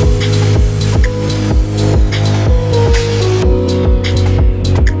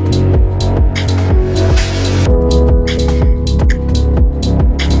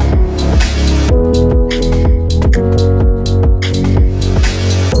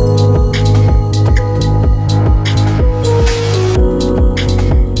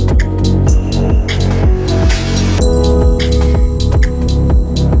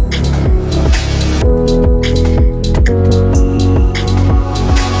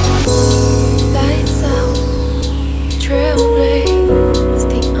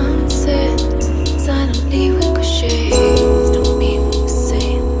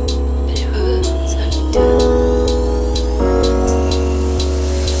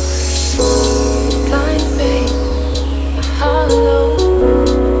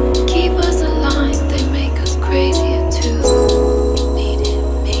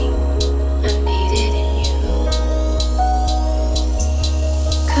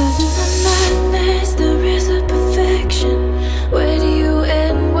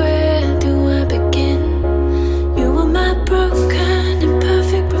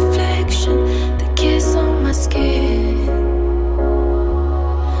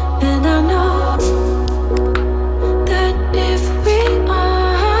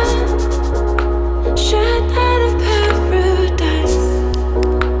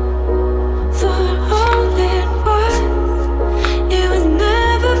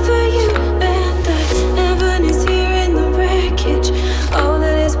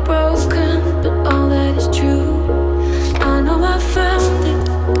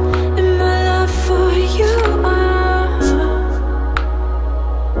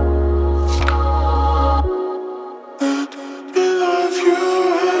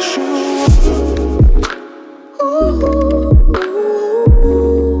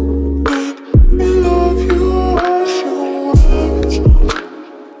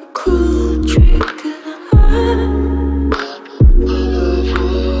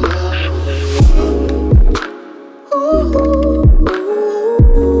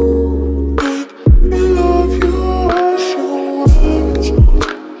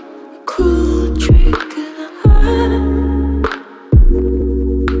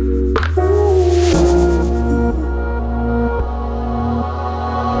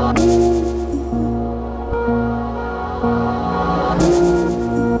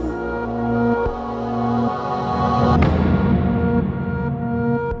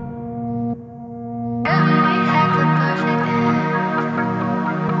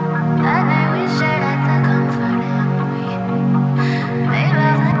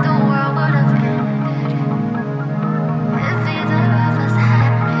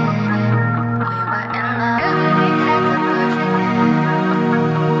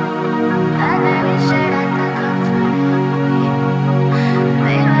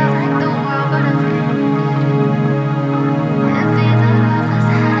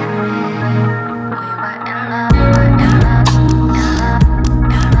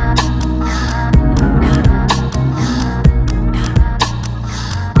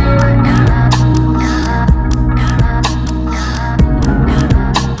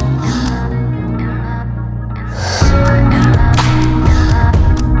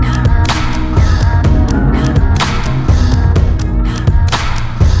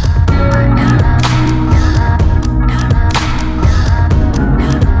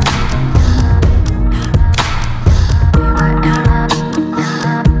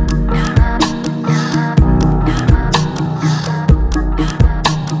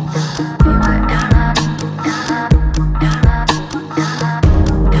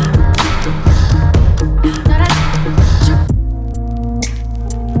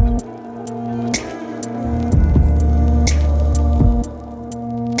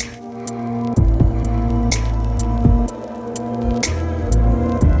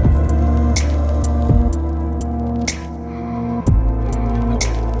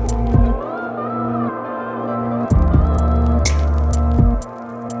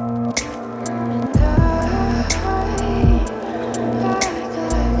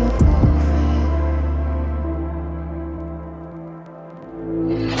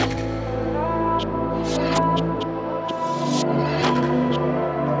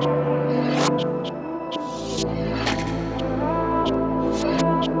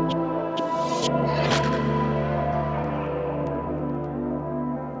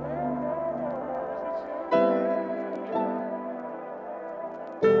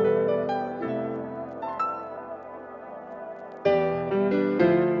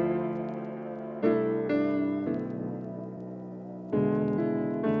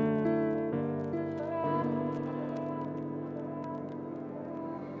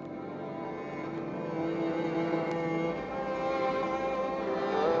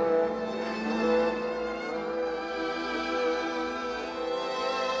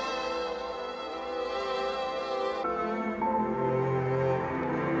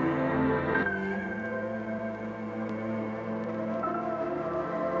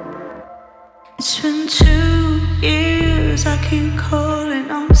 It's been 2 years, I keep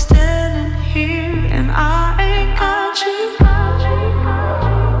calling, I'm standing here and I ain't got you.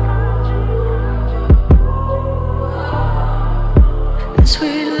 As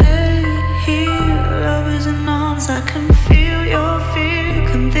we lay here, lovers in arms, I can feel your fear.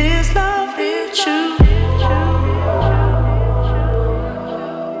 Can this love be true?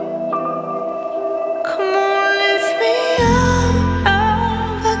 Come on, lift me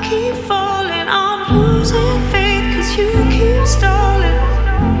up, I keep falling, I'm losing faith 'cause you keep stalling.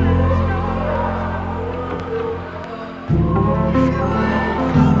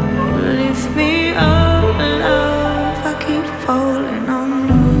 Lift me up, love, I keep falling, I'm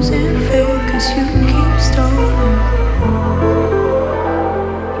losing faith 'cause you keep stalling.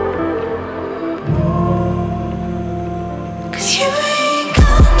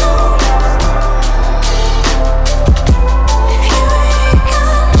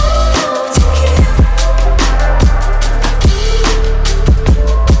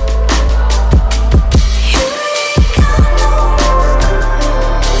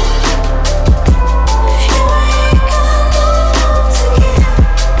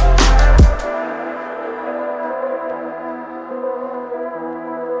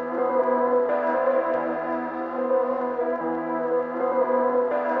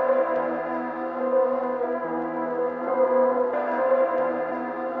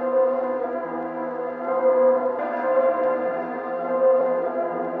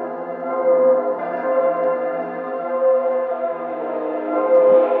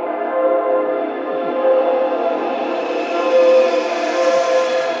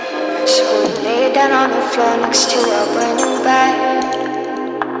 Floor next to a brand new bed,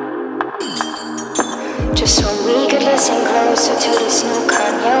 just so we could listen closer to this new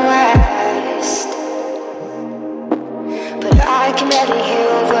Kanye West. But I can barely hear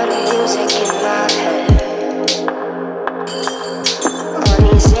over the music in my head. All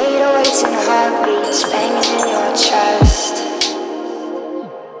these 808s and heartbeats banging in your chest.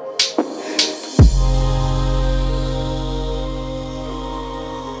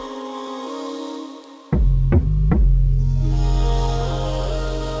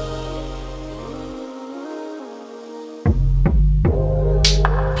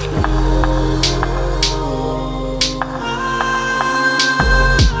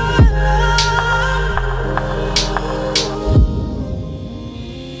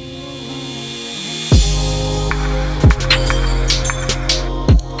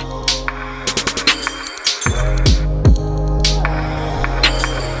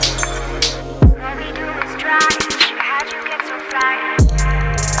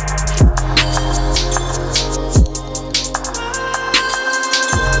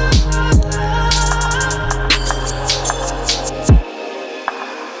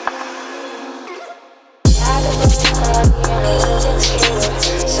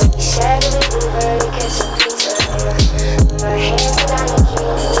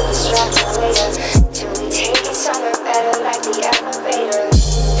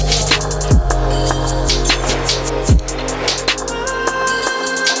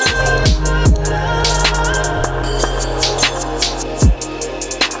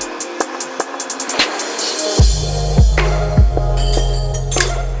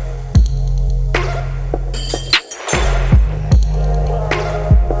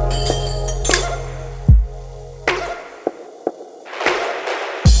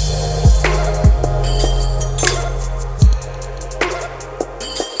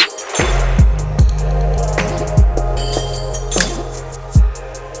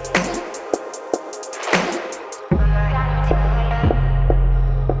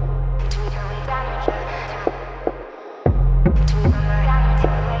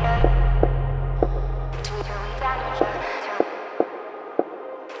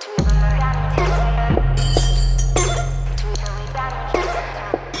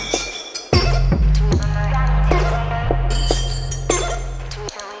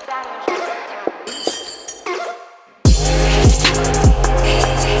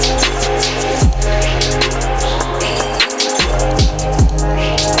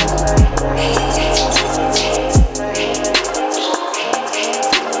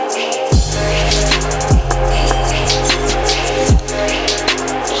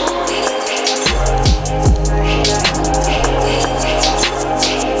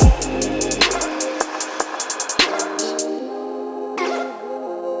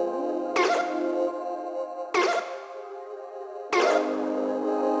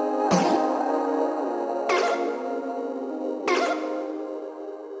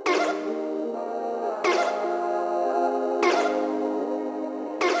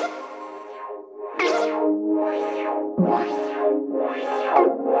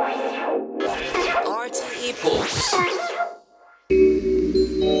 RTE Pulse.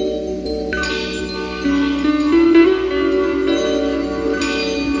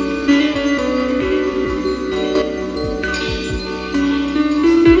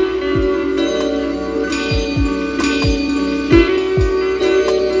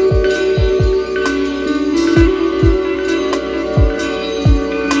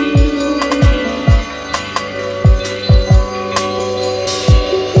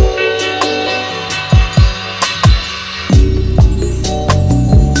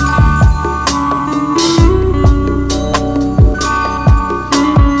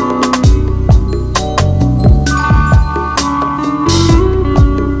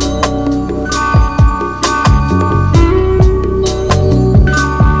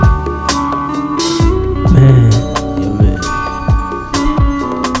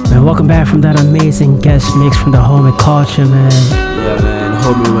 Welcome back from that amazing guest mix from the homie Culture, man. Yeah, man,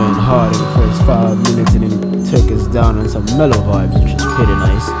 homie went hard in the first 5 minutes and then took us down on some mellow vibes, which is pretty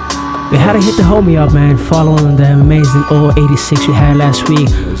nice. We had to hit the homie up, man, following the amazing 086 we had last week.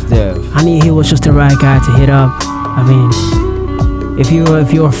 It was dev. I knew he was just the right guy to hit up. I mean, if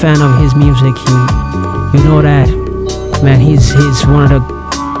you're a fan of his music, you know that, man, he's one of the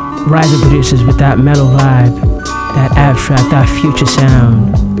rising producers with that mellow vibe, that abstract, that future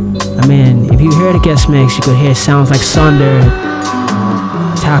sound. I mean, if you hear the guest mix, you could hear sounds like Sunder,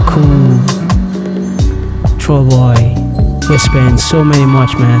 Tycoon, Troll Boy, Whisper, and so many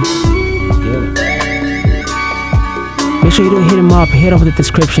much, man. Make sure you do hit him up. Hit up the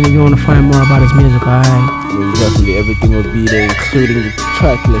description if you want to find more about his music, alright? Well, definitely everything will be there, including the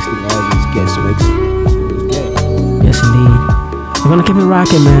track listing all these guest mix. Yes, indeed. We're gonna keep it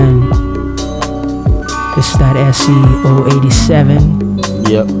rocking, man. This is that SC087.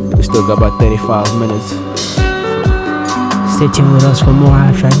 Yep, we still got about 35 minutes. Stay tuned with us for more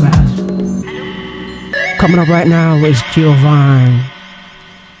abstract vibes. Coming up right now is Giovanni,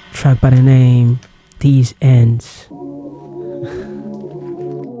 track by the name These Ends.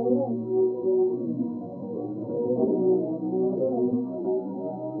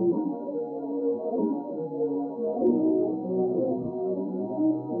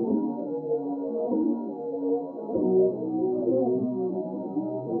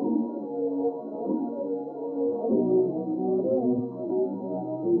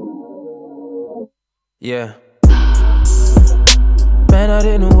 Yeah. Man, I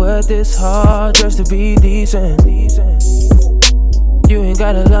didn't work this hard just to be decent. You ain't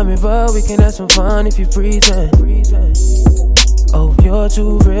gotta love me, but we can have some fun if you pretend. Oh, you're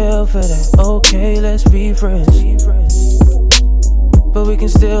too real for that. Okay, let's be friends. But we can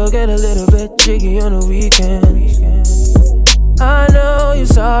still get a little bit jiggy on the weekends. I know you're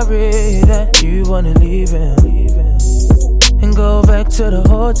sorry that you wanna leave him and go back to the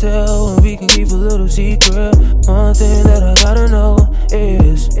hotel and we can keep a little secret. One thing that I gotta know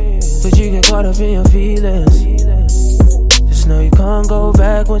is, but you get caught up in your feelings. Just know you can't go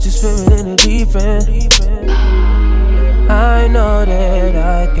back once you're swimming in the deep end. I know that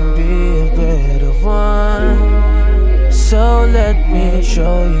I can be a better one, so let me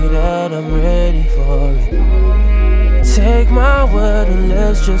show you that I'm ready for it. Take my word and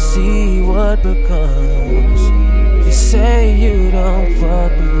let's just see what becomes. You say you don't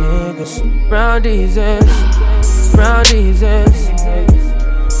fuck with niggas. Round these ends, round these ends,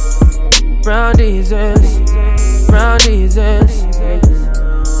 round these ends, round these ends,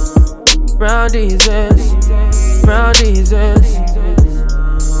 round these ends, round these ends,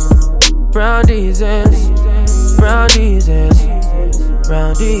 round these ends, round these ends,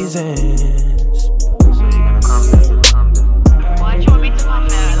 round these ends.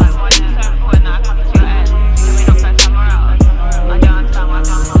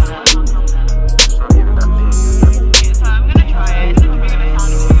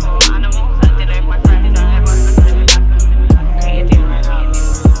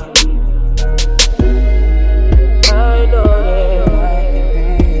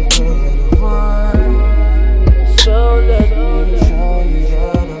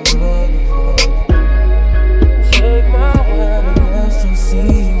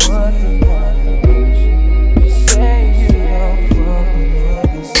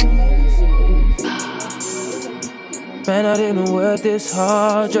 Man, I didn't work this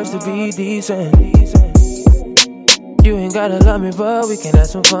hard just to be decent. You ain't gotta love me, but we can have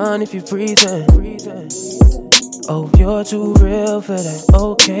some fun if you pretend. Oh, you're too real for that.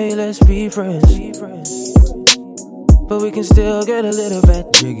 Okay, let's be friends. But we can still get a little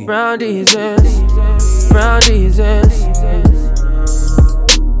bit jiggy. Round these ends, round these ends,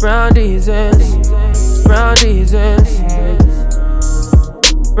 round these ends, round these ends,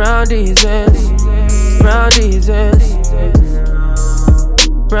 round these ends, Round Jesus,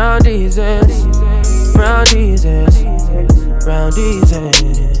 round Jesus, round Jesus, round Jesus.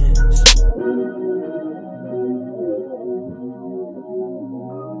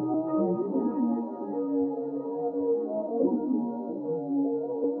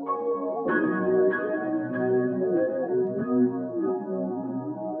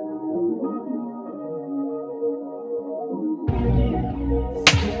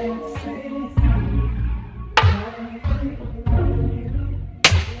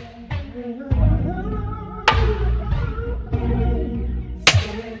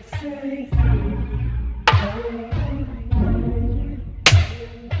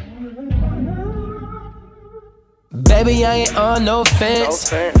 Baby, I ain't on no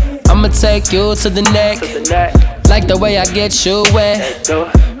fence. I'ma take you to the neck. Like the way I get you wet.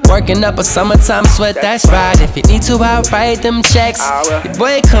 Working up a summertime sweat, that's right. If you need to, I'll write them checks. Your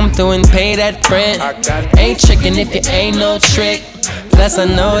boy come through and pay that rent. Ain't tricking if you ain't no trick. Plus I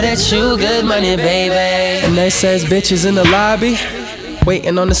know that you good money, baby. And they says bitches in the lobby,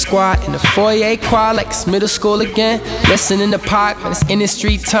 waiting on the squad in the foyer quad like it's middle school again. Listen in the park when it's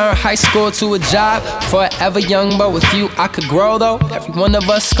industry turn high school to a job. Forever young, but with you I could grow though. Every one of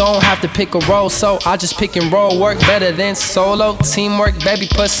us gon' have to pick a role, so I just pick and roll. Work better than solo. Teamwork, baby,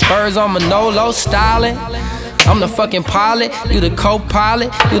 put spurs on Manolo. Styling, I'm the fucking pilot, you the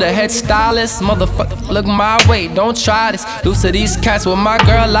co-pilot, you the head stylist. Motherfucker, look my way, don't try this. Loose of these cats with my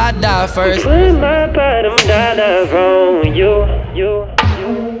girl, I die first. Put my bottom dollar on you.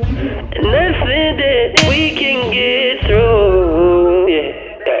 And nothing that we can get through, yeah.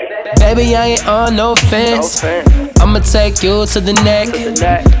 Baby, I ain't on no fence. I'ma take you to the neck.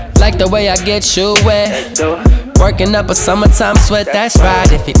 Like the way I get you wet. Working up a summertime sweat, that's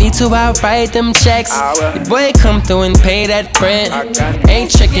right. If you need to, I'll write them checks. Your boy come through and pay that rent.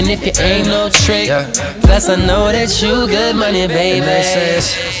 Ain't tricking if you ain't no trick. Plus I know that you good money, baby. And they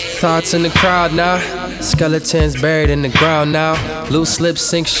says thoughts in the crowd now. Skeletons buried in the ground now. Loose lips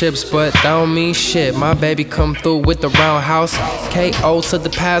sink ships, but that don't mean shit. My baby come through with the roundhouse. KO to the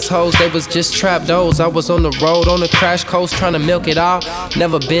past hoes, they was just trap those. I was on the road on the crash coast trying to milk it all.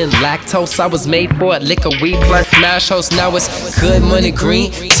 Never been lactose, I was made for it. Liquor, weed plus smash host. Now it's good money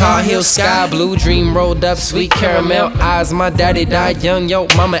green, Tar Heel sky blue. Dream rolled up, sweet caramel eyes. My daddy died young, yo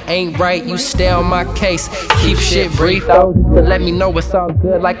mama ain't right. You stay on my case, keep shit brief though, to let me know it's all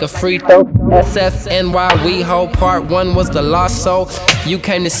good like a free throw. SFNY we whole part 1 was the lost soul. You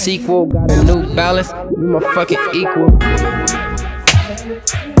came the sequel, got a new balance. You my fucking equal.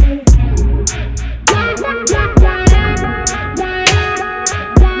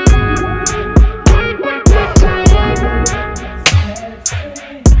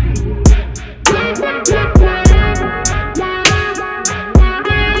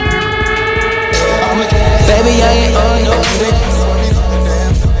 Baby, I ain't on no fence.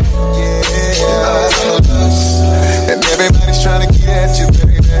 And everybody's trying to get you,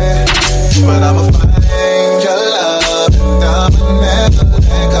 baby. But I'ma find your love and I'ma never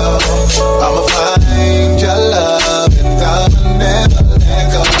let go. I'ma find your love and I'ma never let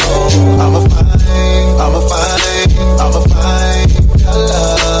go. I'ma find your love and I'ma find your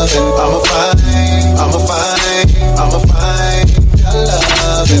love and I'ma find your love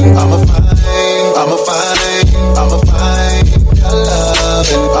and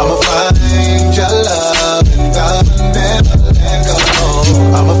I'ma find your love and I'ma never let go.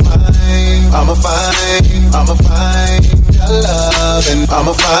 I'ma find your love and I'ma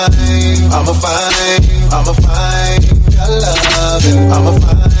find your love and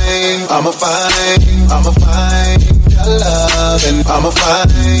I'ma find your love and I'ma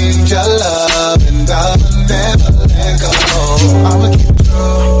find your love and I'ma never let go. I'ma keep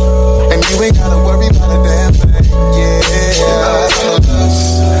true, and you ain't gotta worry about a damn thing. Yeah,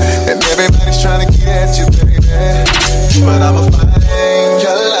 and everybody's trying to get you, baby. But I'ma find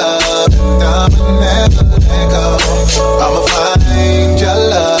your love and I'ma never let go. I'ma find your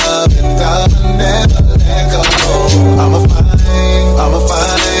love and I'ma never let go. I'ma find your love and I'ma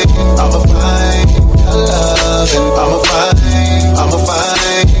find your love and I'ma find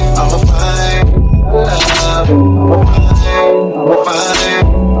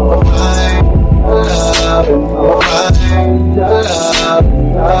your love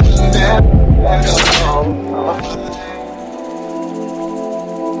and I'ma never let go.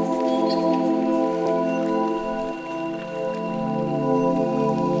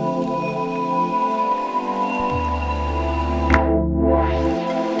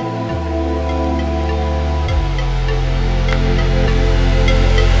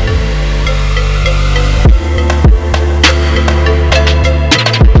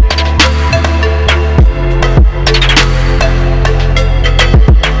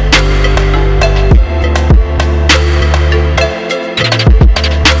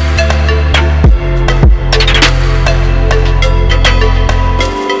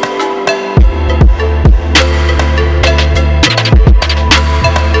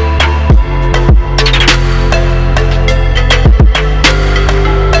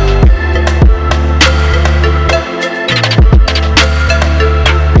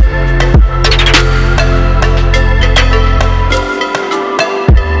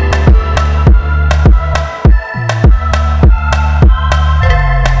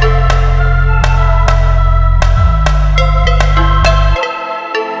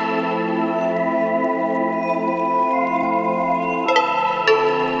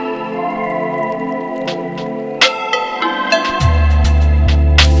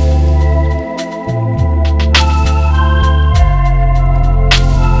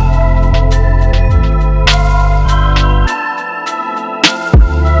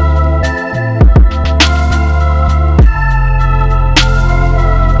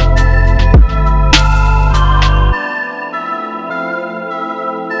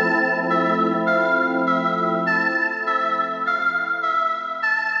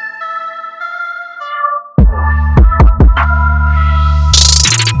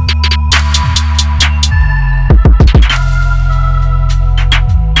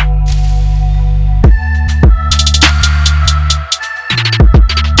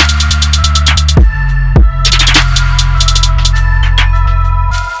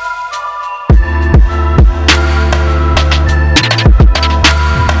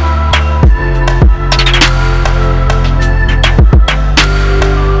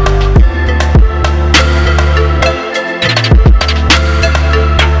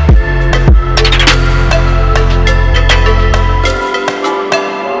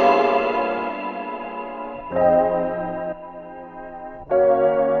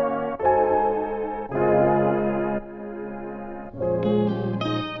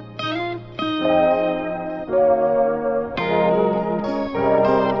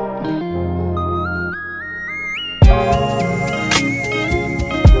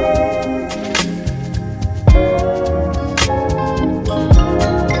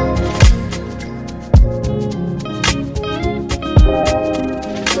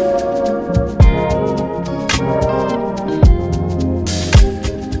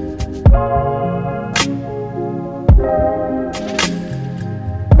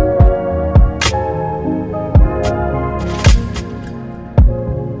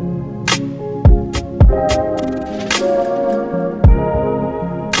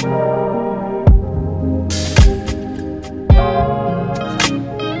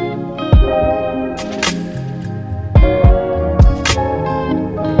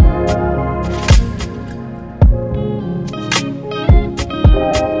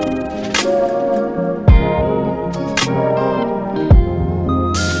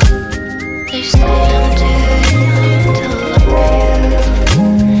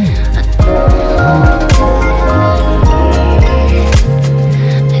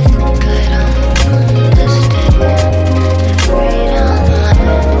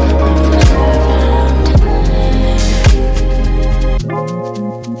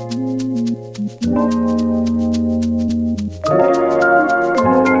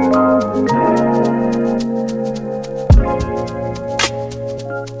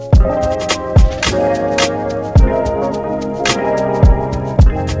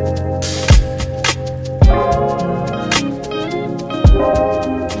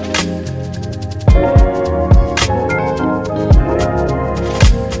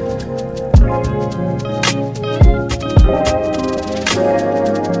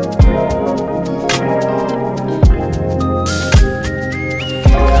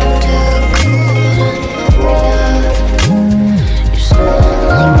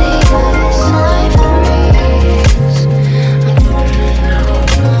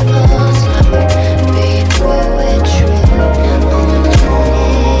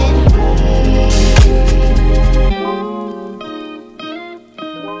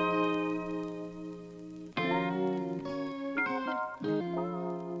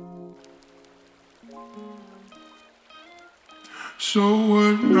 So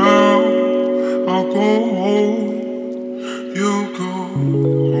what now? I'll go home, you'll go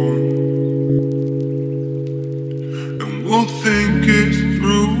home, and we'll think it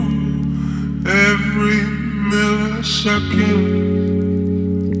through every millisecond.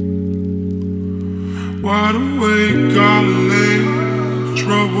 Wide awake, I lay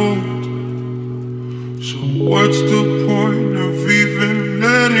troubled. So what's the point of even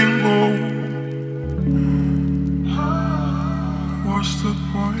letting go? What's the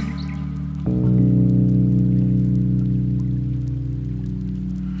point?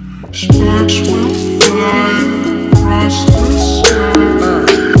 Sparks will fly across the sky.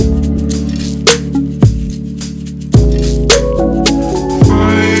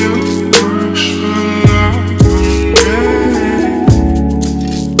 Fireworks will light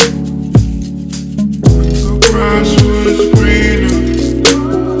the grass was greener.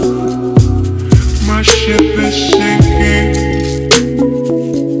 My ship is sinking.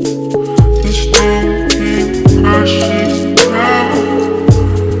 The storm came crashing down.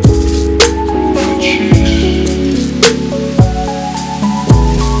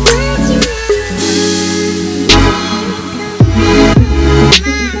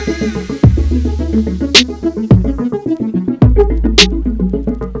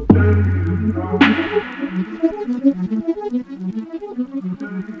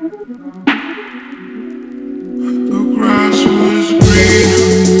 The grass was greener.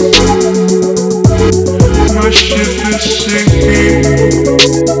 My ship is sinking.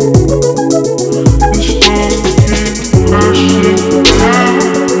 The storm came crashing down.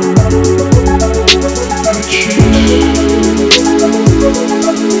 The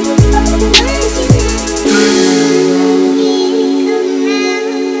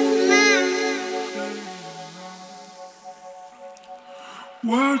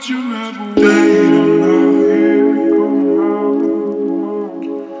Why'd you never wait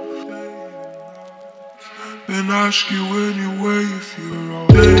and ask you anyway if you're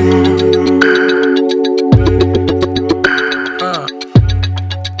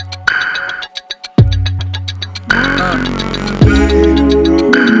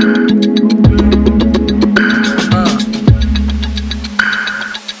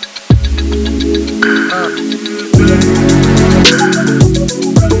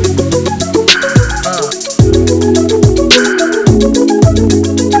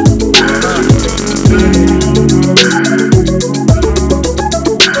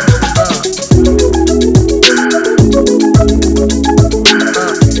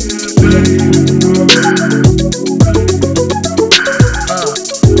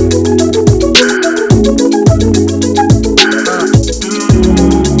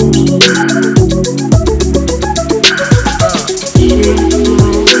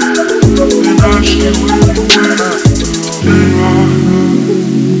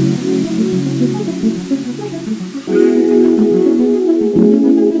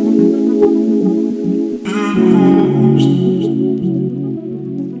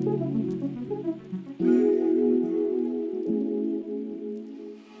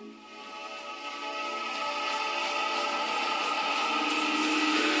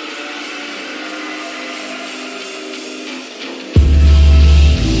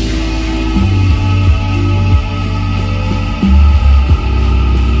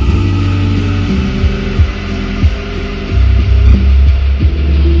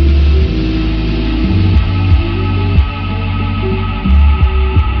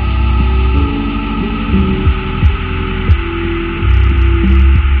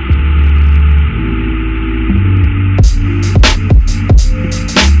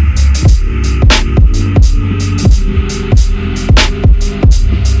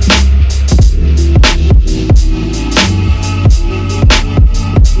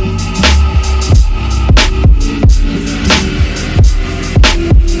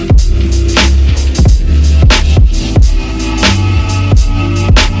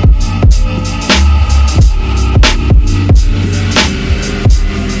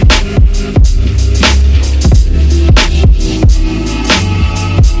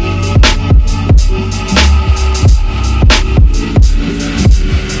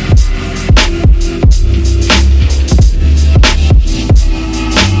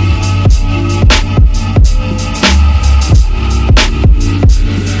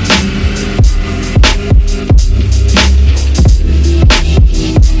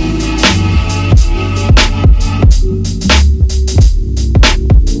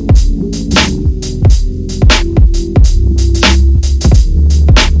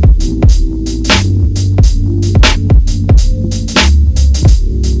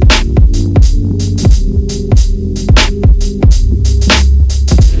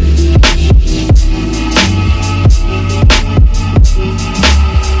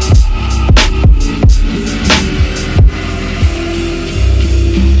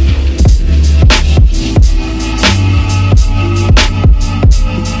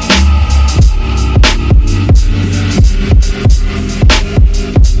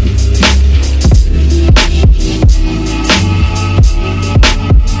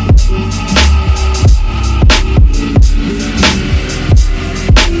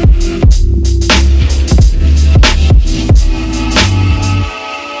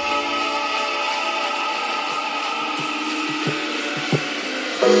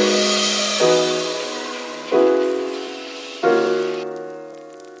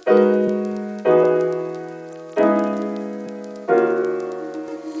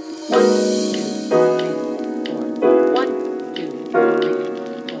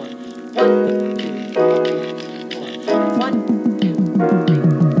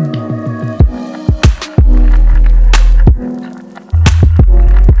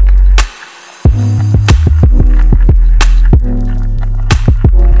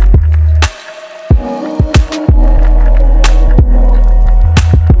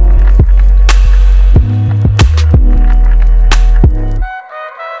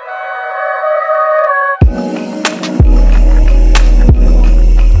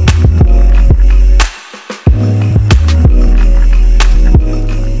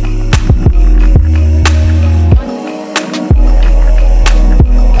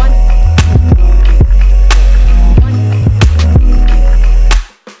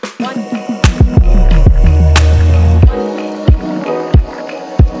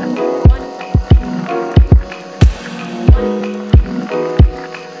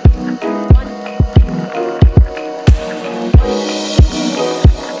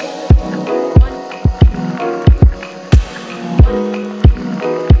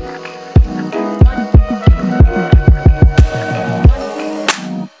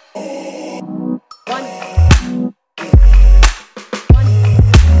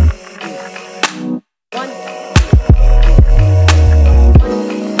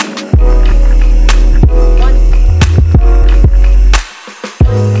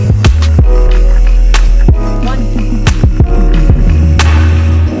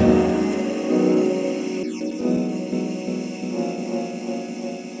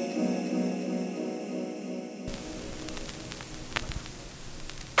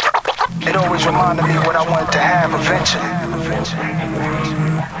It always reminded me what I wanted to have eventually.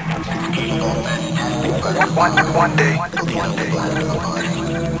 One day.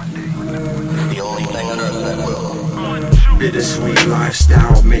 The only thing on earth that will. Bittersweet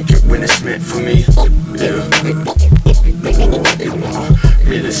lifestyle, make it when it's meant for me. Yeah.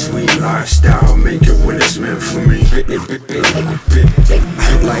 Bittersweet lifestyle, make it when it's meant for me.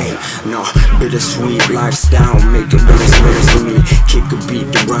 Like, no, bittersweet lifestyle, make it when it's meant for me. Kick a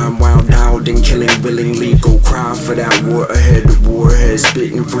beat, the rhyme wild out, then killing willingly. Go cry for that warhead, the warhead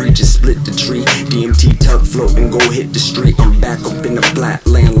spitting free, just split the tree. DMT tuck floating, go hit the street. I'm back up in the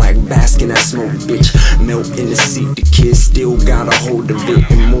flatland like basking that smoke, bitch. Melt in the seat, the kids still got a hold of it.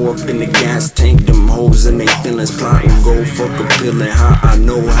 And more up in the gas tank, them hoes and they feelings plotting. Go fuck a feeling, how I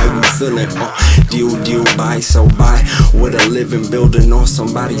know how you feeling. Deal, buy, so buy. With a living building on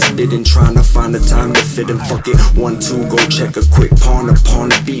somebody's bidding, trying to find the time to fit and fuck it. 1, 2, go check a quick pawn upon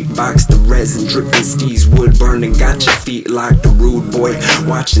the beatbox. The resin dripping, steez wood burning, got your feet locked. The rude boy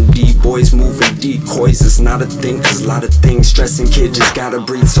watching D-boys moving decoys. It's not a thing, cause a lot of things stressing kid just gotta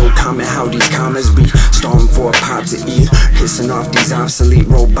breathe. So common how these comments be, starving for a pot to eat, pissing off these obsolete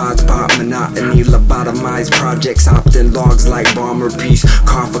robots. Pop monotony, lobotomized projects, opting logs like bomber piece.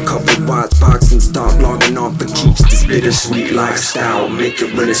 Cough a couple watts, box and start logging off the keeps. This bittersweet lifestyle, make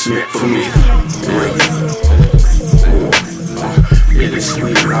it when it's meant for me.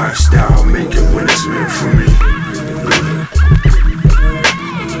 Bittersweet lifestyle, make it when it's meant for me.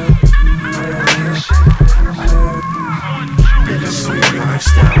 Bittersweet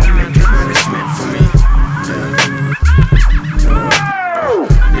lifestyle, make it when it's meant for me.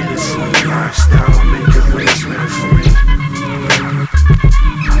 Bittersweet lifestyle, make it when it's meant for me.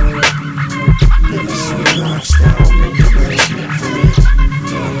 Bittersweet lifestyle, make it when it's meant for me.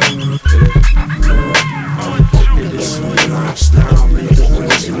 Bittersweet lifestyle, make it when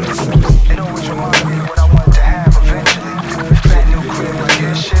it's meant for me. It always reminded me what I wanted to have eventually. Brand new crib, like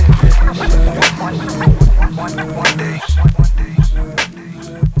that shit. One day.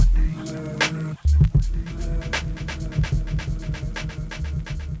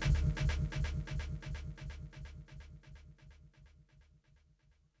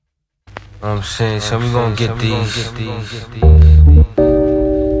 I'm saying, so we gon' get these. Is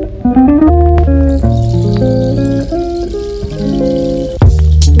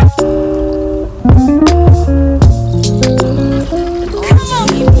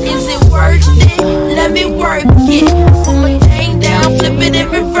it worth it? Let me work it. Put my thing down, flip it and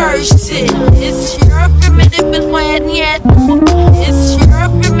reverse it. It's your primitive but when yet. It's your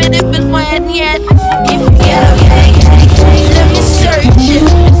primitive but when yet. If you get a bang, let me search it.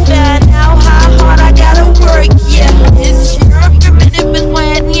 Find out how hard I gotta work, yeah. It's your primitive but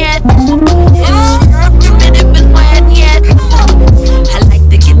when yet. It's your primitive but when yet. I like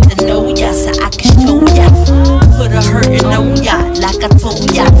to get to know ya so I can show ya. Put a hurtin' on ya like I told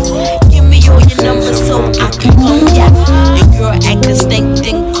ya. Give me all your numbers so I can phone ya. Your girl actin' stink,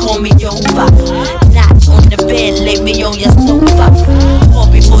 then call me over. Not on the bed, lay me on your sofa. Or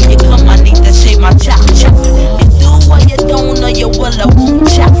before you come, I need to shave my chop. You do what you don't, or you will I won't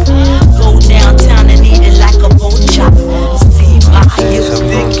chop. Go downtown and eat it like a bone chop. See my hips,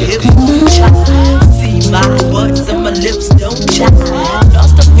 big hips, don't chop. See my butts and my lips, don't chop.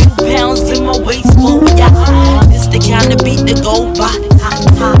 Lost a few pounds in my waist, oh yeah. This the kind of beat that go ba ta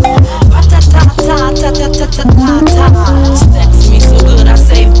ta, ba ta ta ta ta ta ta ta ta. Sex me so good I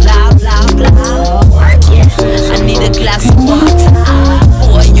say blah blah blah. Yeah, I need a glass of water.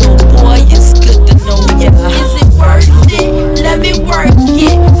 Boy, your boy is good to know ya. Is it worth it? Let me work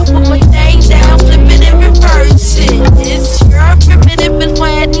it. I put my thing down, flip it and reverse it. It's your primitive but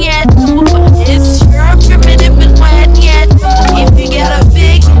when yet. It's your primitive but when yet. If you get a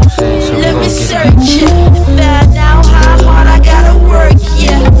big, let me search it. Find out how hard I gotta work,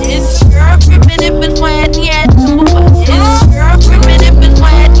 yeah. It's your primitive but when yet. It's your primitive but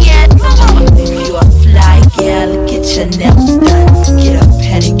when yet. If you a fly gal, get your nails done. Get a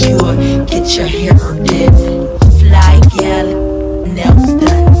pedicure, get your hair did. Fly gal, nails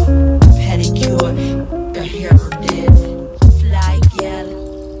done. Pedicure, your hair did. Fly gal,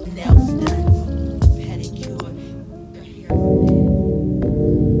 nails done. Pedicure, your hair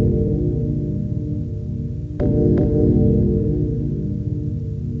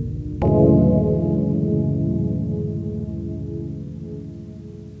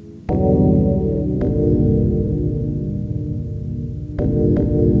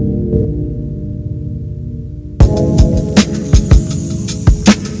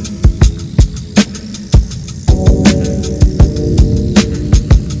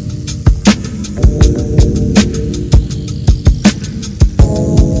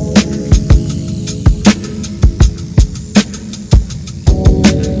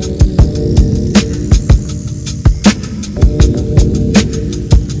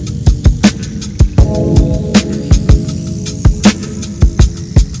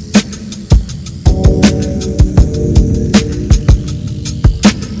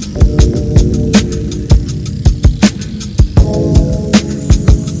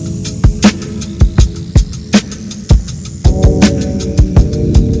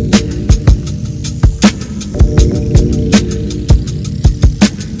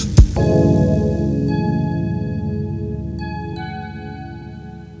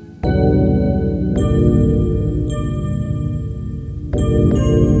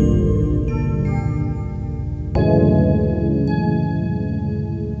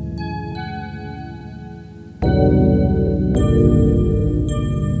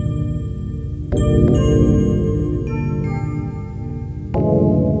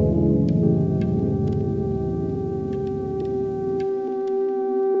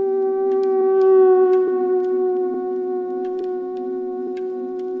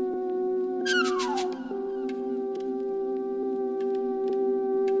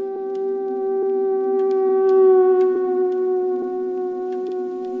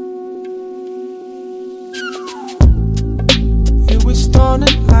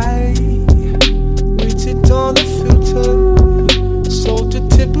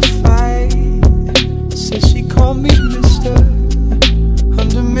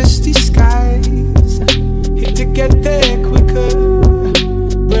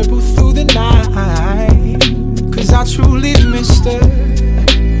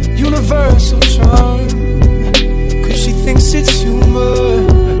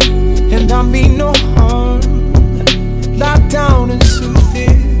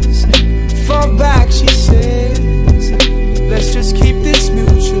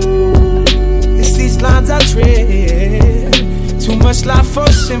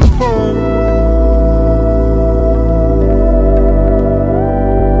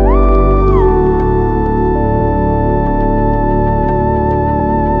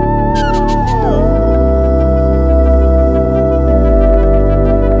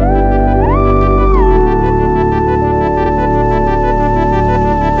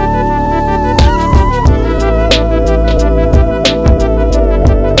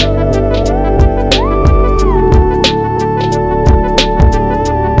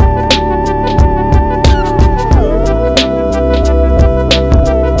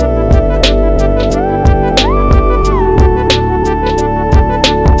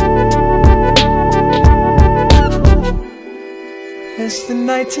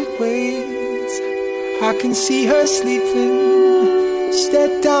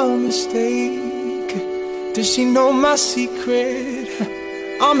Secret,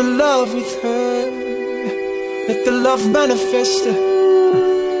 I'm in love with her. Let the love manifest.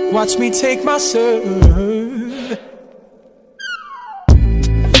 Watch me take my serve.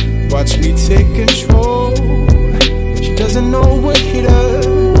 Watch me take control. She doesn't know what hit her.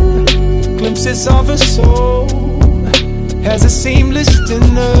 Glimpses of her soul. Has a seamless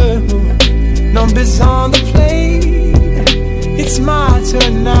dinner. Numbers on the plate. It's my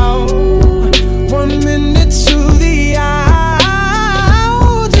turn now. 1 minute to the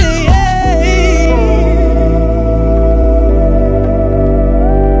out, yeah.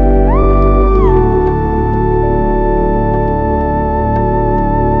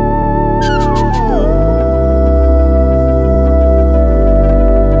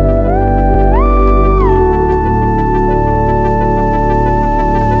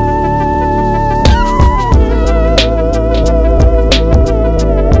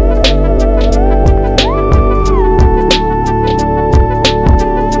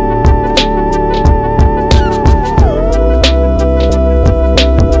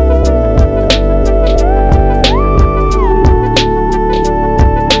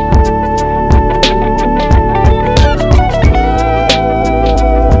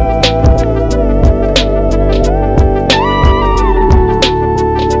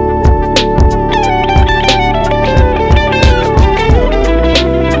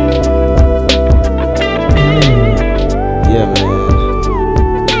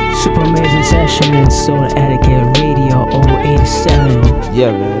 Souletiquette Radio 087.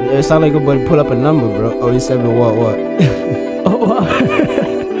 Yeah, man. It sound like a buddy pull up a number, bro. 087 what? Oh, what?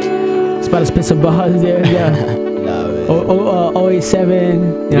 It's about to spit some bars there. Yeah. Nah, man.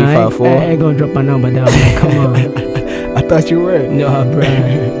 087. 354. I ain't gonna drop my number down, man. Come on. I thought you were. No, bro.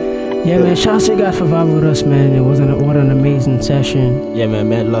 Yeah, man. Shout out to you guys for vibing with us, man. What an amazing session. Yeah, man.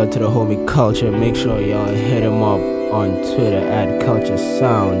 Mad love to the homie Culture. Make sure y'all hit him up on Twitter at Culture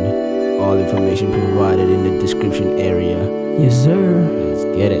Sound. All information provided in the description area. Yes, sir. Let's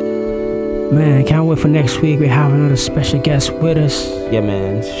get it. Man, can't wait for next week. We have another special guest with us. Yeah,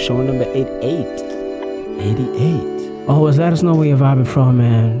 man. Show number 88. 88. Always let us know where you're vibing from,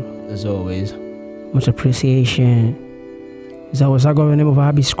 man. As always. Much appreciation. As always, I go by the name of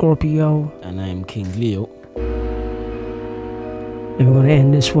Abby Scorpio. And I am King Leo. And we're going to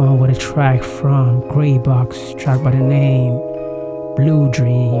end this one with a track from Grey Box. Track by the name Blue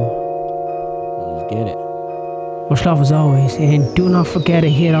Dream. Get it. Much love as always, and do not forget to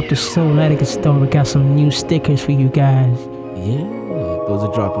hit up the Souletiquette store. We got some new stickers for you guys. Yeah, those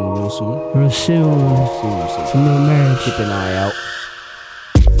are dropping real soon. Real soon. Some new merch. Keep an eye out.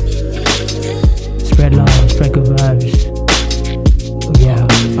 spread love, spread good vibes.